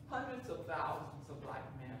 hundreds of thousands of Black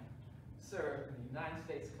men served in the United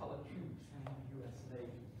States colored troops and in the U.S.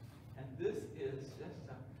 Navy. And this is just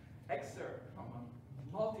an excerpt from a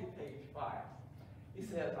multi-page file. He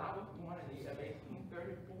says, I was born in the year of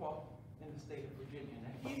 1834 in the state of Virginia.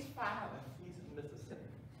 Now he's filing, he's in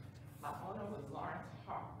Mississippi. My owner was Lawrence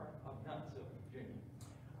Harper of Peninsula, Virginia.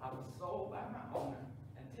 I was sold by my owner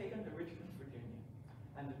and taken to Richmond, Virginia.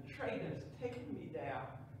 And the traders taken me down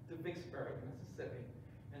to Vicksburg, Mississippi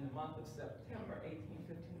in the month of September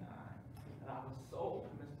 1859. And I was sold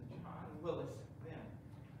to Mr. John Willis then.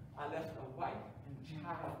 I left a wife and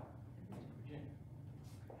child in Virginia.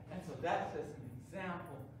 And so that's just an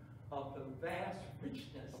example of the vast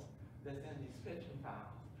richness that's in these pension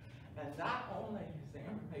files. And not only is there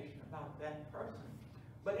information about that person,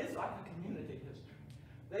 but it's like a community history.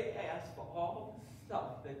 They asked for all the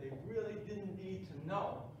stuff that they really didn't need to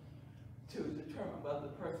know to determine whether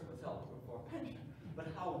the person was eligible for a pension. But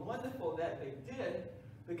how wonderful that they did,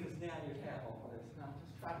 because now you have all this. Now,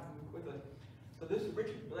 just try to move quickly. So this is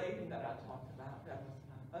Richard Bladen that I talked about. That was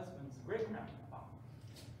my husband's great-grandfather.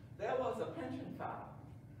 There was a pension file,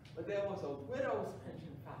 but there was a widow's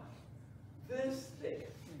pension file. This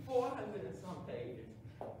thick, 400 and some pages.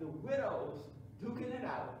 The widows duking it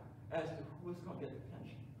out as to who was going to get the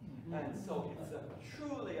pension. And so it's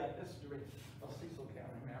truly a history of Cecil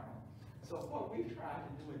County, Maryland. So what we tried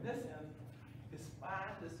to do in this instance is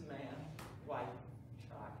find this man's white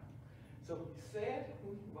child. So he said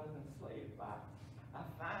who he was enslaved by. I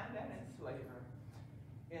find that enslaver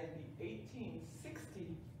in the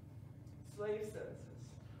 1860 slave census.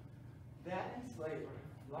 That enslaver,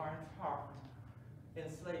 Lawrence Harper,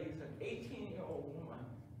 enslaves an 18-year-old woman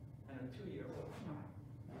and a 2-year-old child.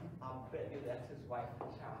 I'll bet you that's his wife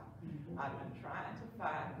and child. I've been trying to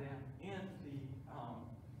find them in the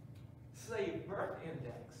slave birth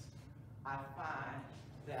index. I find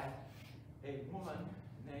that a woman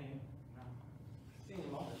named, I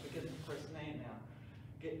forget the first name now,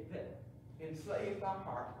 enslaved by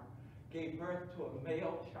Harper, gave birth to a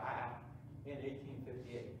male child in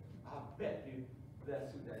 1858. I'll bet you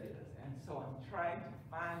that's who that is. And so I'm trying to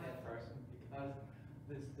find that person because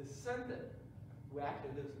this descendant who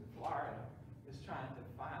actually lives in Florida is trying to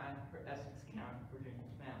find her Essex County, Virginia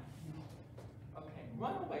family. Okay,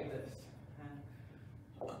 runaway list.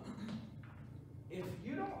 If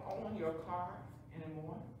you don't own your car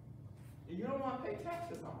anymore, you don't want to pay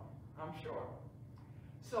taxes on it, I'm sure.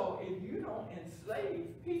 So if you don't enslave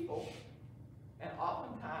people, And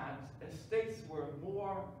oftentimes, estates were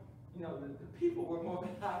more, you know, the people were more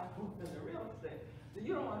valuable than the real estate. So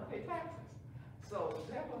you don't want to pay taxes. So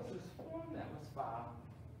there was this form that was filed.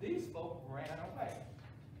 These folks ran away.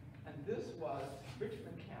 And this was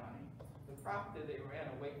Richmond County. The property they ran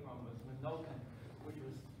away from was Minokan, which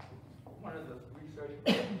was one of the research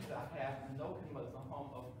projects I have. Minokan was the home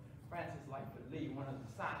of Francis Lightfoot Lee, one of the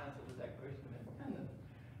signers of the Declaration of Independence.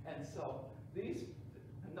 And so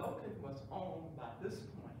Minokan was owned by this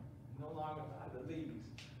point, no longer by the Lees,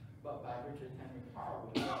 but by Richard Henry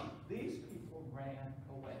Harwood. These people ran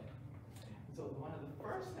away. So one of the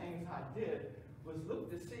first things I did was look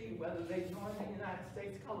to see whether they joined the United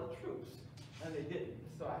States Colored Troops, and they didn't.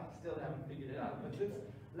 So I still haven't figured it out, but this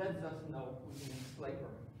lets us know who the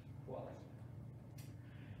enslaver was.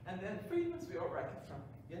 And then Freedmen's Bureau records, from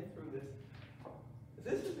getting through this.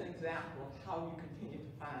 This is an example of how you continue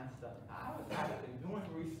to find stuff. I was actually doing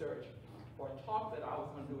research for a talk that I was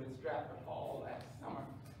going to do at Stratford Hall last summer,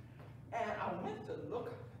 and I went to look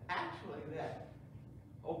actually that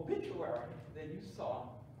obituary that you saw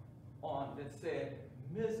on that said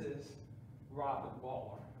Mrs. Robert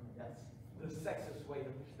Waller. I mean, that's the sexist way in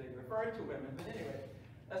which they refer to women, but anyway,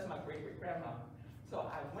 that's my great-great-grandmother. So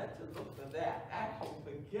I went to look for that, actually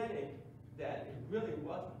forgetting that it really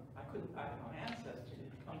wasn't, I couldn't find it on Ancestry, it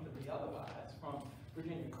come to me otherwise from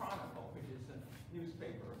Virginia Chronicle, which is a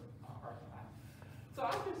newspaper archive. So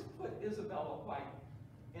I just put Isabella White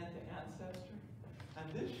into Ancestry, and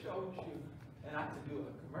this shows you, and I could do a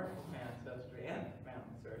commercial Ancestry and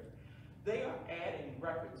family search, they are adding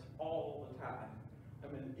records all the time. I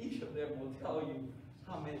mean, each of them will tell you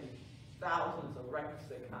how many thousands of records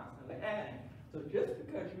they're constantly adding. So just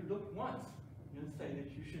because you look once, you say that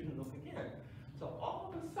you shouldn't look again. So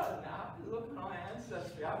all of a sudden, now I've been looking on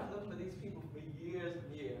Ancestry. I've been looking for these people for years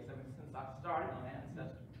and years. I mean, since I started on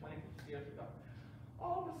Ancestry 20 years ago.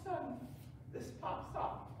 All of a sudden, this pops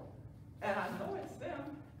up. And I know it's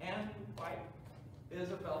them: Andrew White,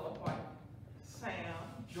 Isabella White,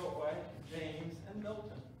 Sam, George, James, and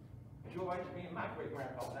Milton. George being my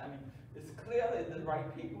great-grandfather. I mean, it's clearly the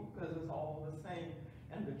right people because it's all the same,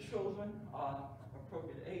 and the children are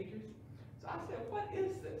appropriate ages. So I said, what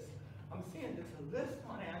is this? I'm seeing this list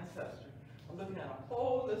on Ancestry. I'm looking at a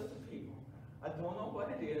whole list of people. I don't know what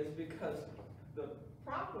it is because the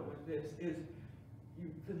problem with this is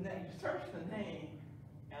you search the name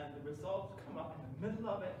and the results come up in the middle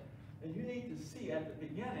of it, and you need to see at the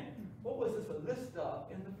beginning, what was this a list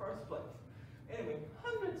of in the first place? Anyway,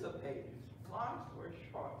 hundreds of pages. Long story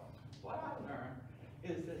short, what I learned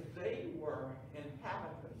is that they were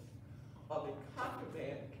inhabitants of a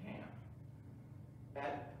contraband camp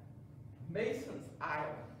at Mason's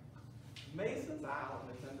Island. Mason's Island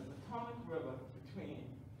is in the Potomac River between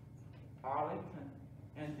Arlington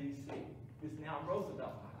and D.C. It's now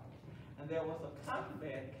Roosevelt Island. And there was a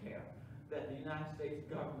contraband camp that the United States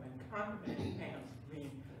government, contraband camps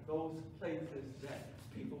being those places that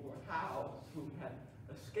people were housed who had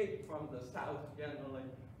escaped from the South generally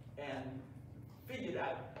and figured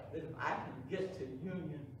out that if I can get to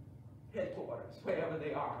Union headquarters, wherever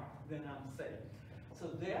they are, then I'm safe. So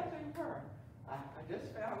there they were. I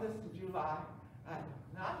just found this in July. I have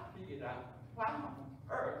not figured out why on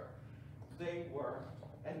earth they were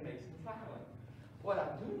at Mason's Island. What I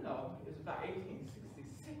do know is by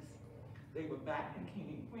 1866, they were back in King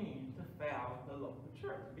and Queen to found the local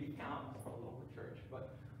church, be counted for a local church. But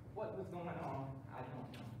what was going on, I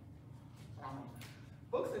don't know.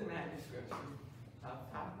 Books and manuscripts. 5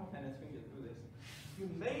 more minutes we can get through this. You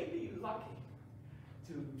may be lucky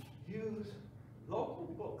to use local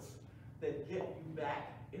books that get you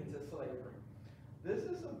back into slavery. This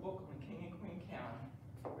is a book on King and Queen County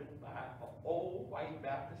written by an old white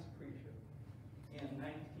Baptist preacher in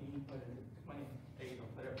 1928 or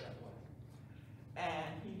whatever that was.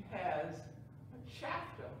 And he has a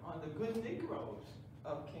chapter on the good Negroes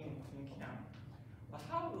of King and Queen County. Well,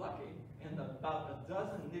 how lucky in about a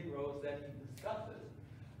dozen Negroes that he discusses.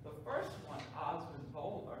 The first one, Osmond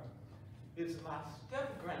Bowler, is my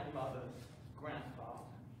step-grandmother's grandfather.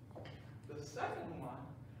 The second one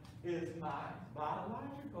is my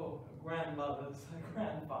biological grandmother's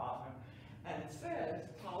grandfather. And it says,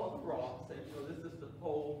 Taliaferro Ross, and you know, this is the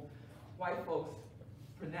old white folks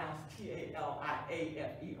pronounce Taliaferro,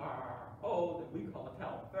 that we call it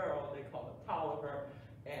Taliaferro, they call it Taliaferro,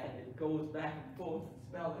 and it goes back and forth in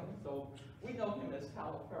spelling. So we know him as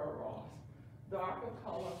Taliaferro Ross. Darker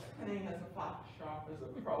color, cunning as a fox, sharp as a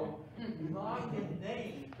crow, belonged in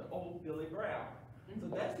name to old Billy Brown. So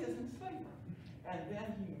that's his enslavement. And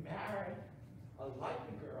then he married a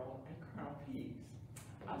Lightning girl and Colonel Pease.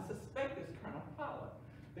 I suspect it's Colonel Pollard,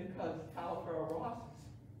 because Califer Ross's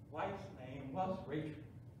wife's name was Rachel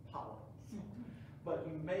Powell. But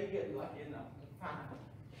you may get lucky enough to find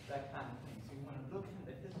that kind of thing. So you want to look in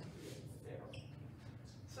the history of the area.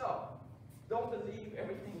 So, don't believe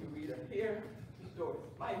everything you read or hear. The stories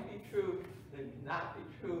might be true, they may not be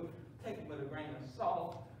true. Take them with a grain of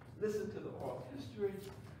salt. Listen to the oral history,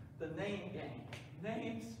 the name game.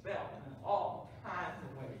 Names spelled in all kinds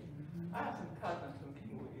of ways. I have some cousins from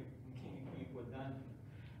King Kingwood Dungeon,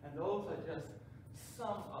 and those are just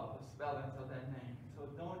some of the spellings of their name. So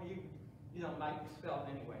don't even, you know, might be spelled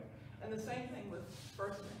anyway. And the same thing with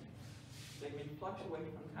first names. They may fluctuate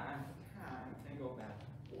from time to time and go back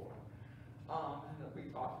and forth. And we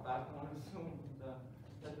talked about, I want to assume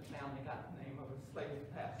that the family got the name of a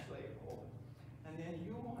past slave holder. And then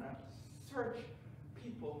you want to search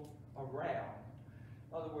people around.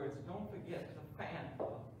 In other words, don't forget the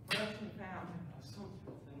family, friends and family,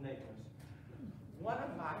 associates and neighbors. One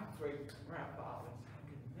of my great-grandfathers, I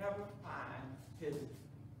could never find his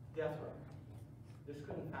death record. Just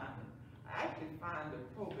couldn't find it. I actually find the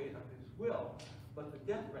probate of his will, but the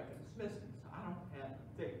death record is missing, so I don't have the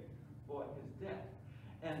date for his death.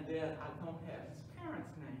 And then I don't have his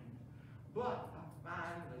parents' name. But I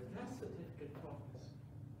find the death certificate for his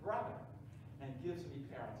brother and gives me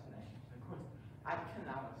parents' names. Of course, I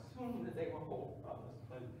cannot assume that they were whole brothers,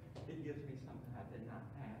 but it gives me something I did not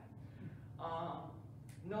have.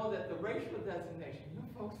 Know that the racial designation, you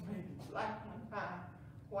folks may be black one time,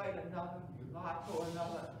 white another, mulatto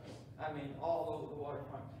another, I mean, all over the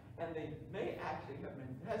waterfront. And they may actually have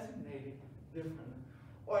been designated differently.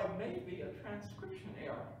 Or it may be a transcription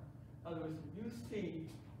error. In other words, you see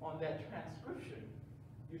on that transcription,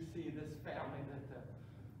 you see this family that the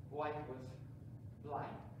wife was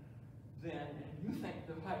black. Then, and you think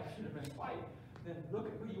the wife should have been white, then look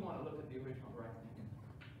at, well, you want to look at the original writing.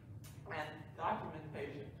 And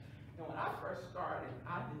documentation. And when I first started,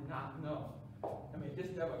 I did not know. I mean, it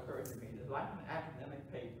just never occurred to me that like an academic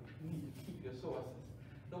paper, you need to keep your sources.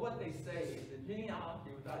 So what they say is that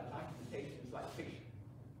genealogy without documentation is like fiction.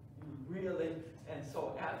 You really, and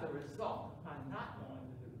so as a result of my not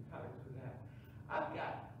knowing how to do that, I've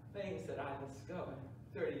got things that I discovered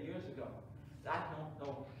 30 years ago that I don't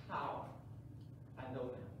know how I know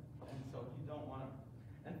them. And so you don't want to,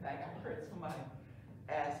 in fact, I heard somebody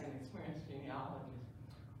ask an experienced genealogist,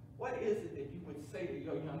 what is it that you would say to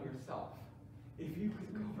your younger self if you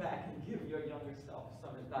could go back and give your younger self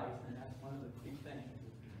some advice? And that's one of the key things,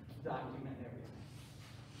 document everything.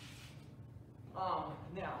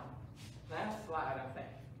 Now, last slide, I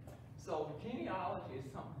think. So genealogy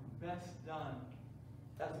is something best done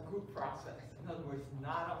as a group process. In other words,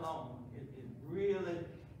 not alone. It really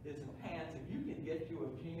is enhanced. If you can get you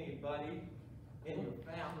a genie buddy in your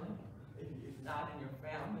family, if not in your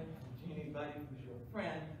family, a genie buddy who's your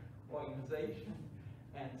friend, organization,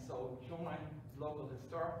 and so join local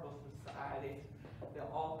historical societies. There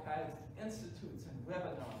are all kinds of institutes and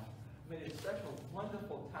webinars. I mean, it's such a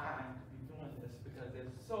wonderful time to be doing this because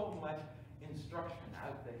there's so much instruction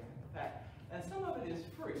out there. In fact, and some of it is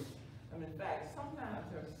free. I mean, in fact, sometimes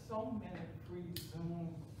there's so many free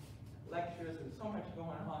Zoom lectures and so much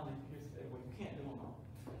going on that you say, well, you can't do them all.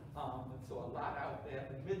 But so a lot out there.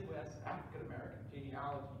 The Midwest African American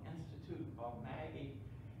Genealogy Institute, or MAGGIE,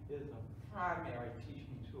 is a primary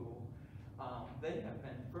teaching tool. They have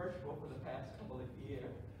been virtual for the past couple of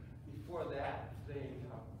years. Before that, they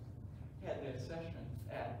had their sessions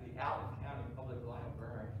at the Allen County Public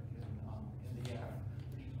Library in Indiana,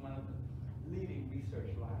 which is one of the leading research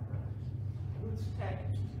libraries. Roots Tech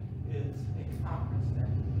is a conference that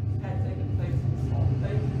had taken place in Salt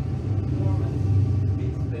Lake, Norman.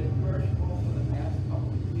 It's been virtual for the past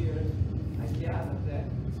couple of years. I gather that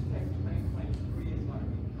Roots Tech 2023 is going to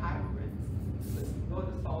be hybrid. So you go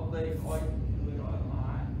to Salt Lake or you can do it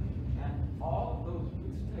online. And all of those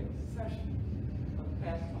Roots Tech sessions for the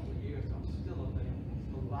past couple of years are still available.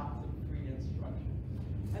 So lots of free instruction.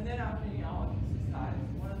 And then our genealogy society,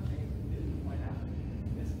 one of the things we did point out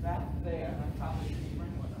is back there, and I probably didn't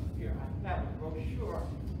bring one up here. I have a brochure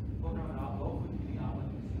for our local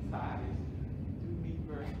genealogy societies. We do meet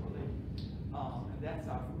virtually. And that's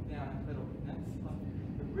our group down in the Middle Peninsula.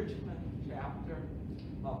 The Richmond chapter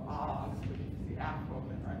of OGS, which is the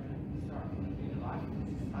Afro-American Historical Genealogical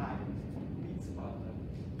Society, meets on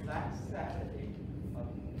the last Saturday of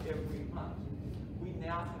every month. We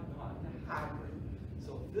now have gone to hybrid.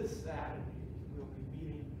 So this Saturday, we'll be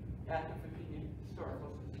meeting at the Virginia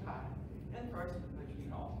Historical Society in person, but you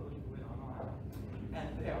can also do it online. And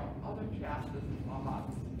there are other chapters of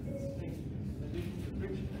OGS in the state. In addition to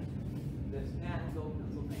Richmond, there's Danville,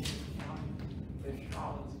 Pennsylvania County, there's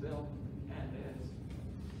Charlottesville, and there's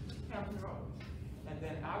Hampton Roads. And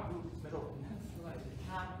then our group, Middle Peninsula, is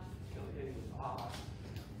not affiliated with ours,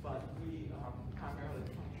 but we primarily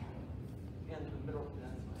function in the Middle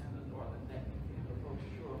Peninsula and the Northern Neck. We have a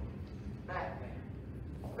brochure back there.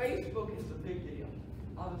 Facebook is a big deal.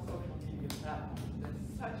 Other social media platforms. There's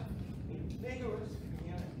such a vigorous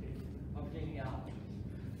community of genealogists.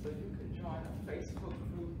 So you could join a Facebook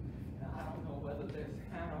group, and I don't know whether there's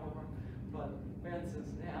Hanover, but for instance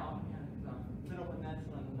now in the Middle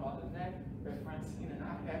Peninsula and the Northern Neck, where Francine and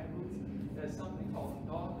I have groups, there's something called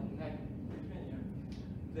Northern Neck, Virginia.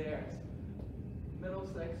 There's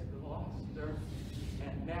Middlesex, Gloucester,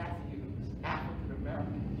 and Matthews, African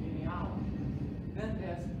American genealogy. Then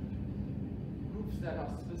there's groups that are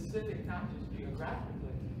specific, not just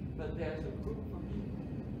geographically, but there's a group of people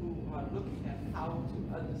who are looking at how to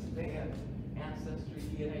understand ancestry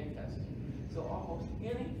DNA testing. So almost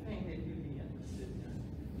anything that you'd be interested in,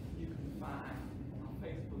 you can find on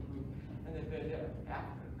Facebook group. And then there are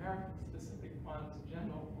African American specific ones,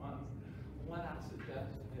 general ones. One I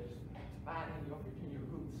suggest is finding your Virginia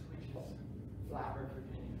roots, which is Library of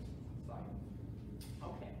Virginia site.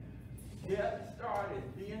 Okay. Get started,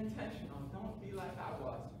 be intentional, don't be like I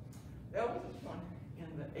was. There was a point in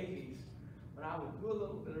the 80s when I would do a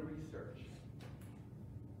little bit of research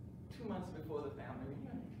 2 months before the family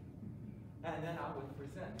reunion. And then I would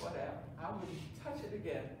present whatever. I wouldn't touch it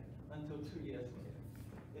again until 2 years later.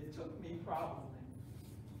 It took me probably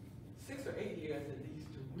 6 or 8 years at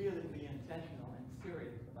least to really be intentional and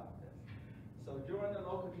serious about this. So join the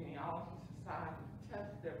local genealogy society,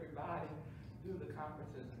 test everybody, do the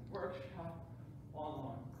conferences and workshops,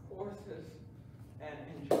 online courses, and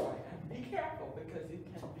enjoy. And be careful because it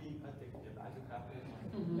can be addictive. I do have to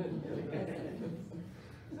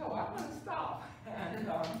So I'm going to stop and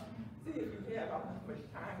see if you have, I don't know how much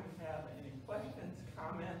time we have, any questions,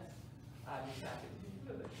 comments. I'd be happy to be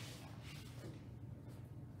with it.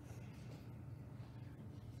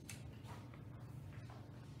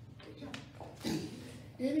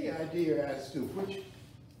 Any idea as to which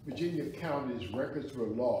Virginia counties' records were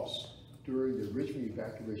lost during the Richmond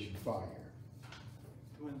evacuation fire?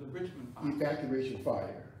 During the Richmond fire? Evacuation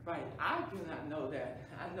fire. Right, I do not know that.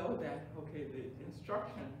 I know that, okay, the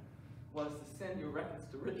instruction was to send your records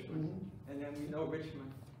to Richmond, and then we know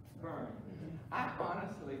Richmond burned. I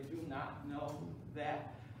honestly do not know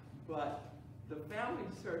that, but the Family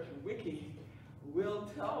Search Wiki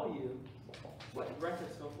will tell you what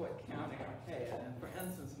records of what county are had. And for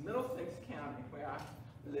instance, Middlesex County, where I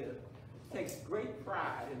live, takes great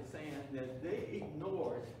pride in saying that they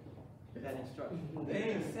ignored that instruction. They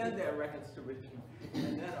didn't send their records to Richmond.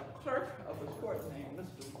 And then a clerk of the court named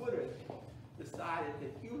Mr. Woodard decided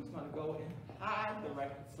that he was going to go and hide the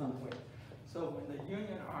records somewhere. So when the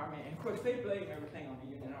Union Army, and of course they blame everything on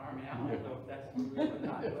the Union Army, I don't know if that's real or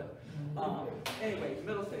not, but anyway,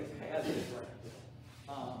 Middlesex has his records.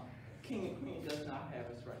 King and Queen does not have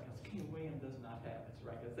his records. King William does not have his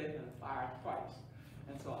records. They've been fired twice.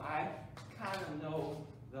 And so I kind of know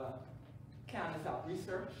the counties I've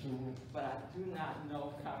researched, but I do not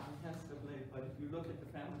know comprehensively. But if you look at the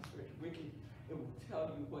Family Search Wiki, it will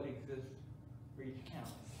tell you what exists for each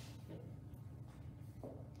county.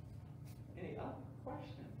 Any other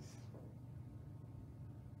questions?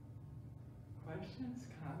 Questions,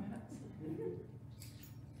 comments?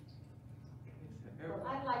 Well,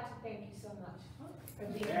 I'd like to thank you so much for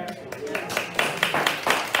being here.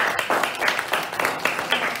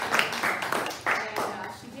 And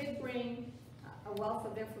she did bring a wealth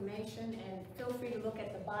of information, and feel free to look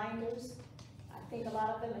at the binders. I think a lot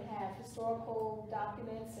of them have historical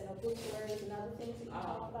documents and obituaries and other things that you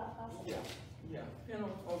talk about possibly. Yeah,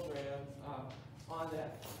 funeral programs on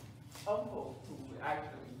that envelope who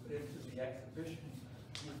actually put into the exhibition.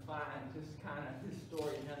 You find just kind of his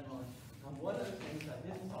story generally. One of the things I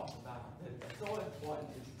didn't talk about that's so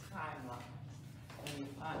important is timelines. And you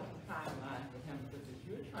find a timeline for him because if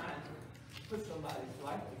you're trying to put somebody's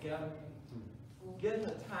life together, getting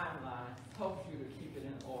a timeline helps you to keep it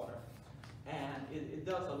in order. And it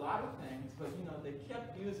does a lot of things, but you know, they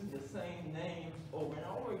kept using the same names over and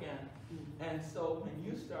over again. And so when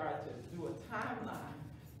you start to do a timeline,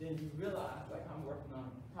 then you realize, like I'm working on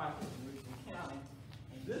a project in Richmond County,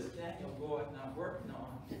 and this Daniel Gordon I'm working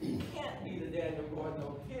on can't be the Daniel Gordon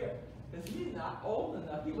over here, because he's not old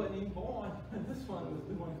enough. He wasn't even born when this one was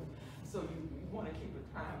doing it. So you want to keep a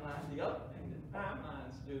timeline. The other thing that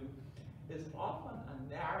timelines do is often a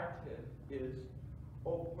narrative is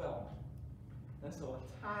overwhelming. And so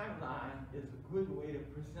a timeline is a good way to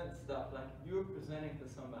present stuff like you're presenting to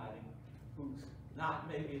somebody who's not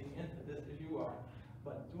maybe as into this as you are,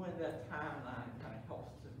 but doing that timeline kind of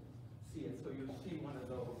helps to see it. So you'll see one of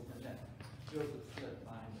those and then Joseph Smith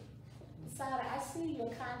binder. Sada, I see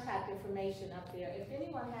your contact information up there. If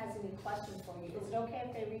anyone has any questions for you, is it okay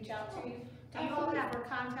if they reach out to you? Do you all have her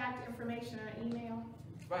contact information or email?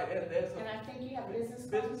 Right, there's And a I think you have business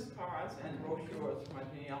cards. business cards and brochures from my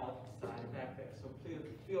genealogy side back there, so please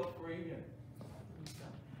feel free.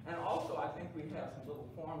 And also, I think we have some little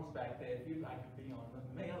forms back there, if you'd like to be on the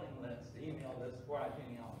mailing list, email list for our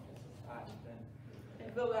genealogy society,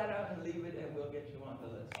 then fill that out and leave it, and we'll get you on the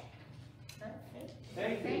list. Okay.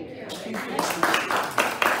 Thank you. Thank you.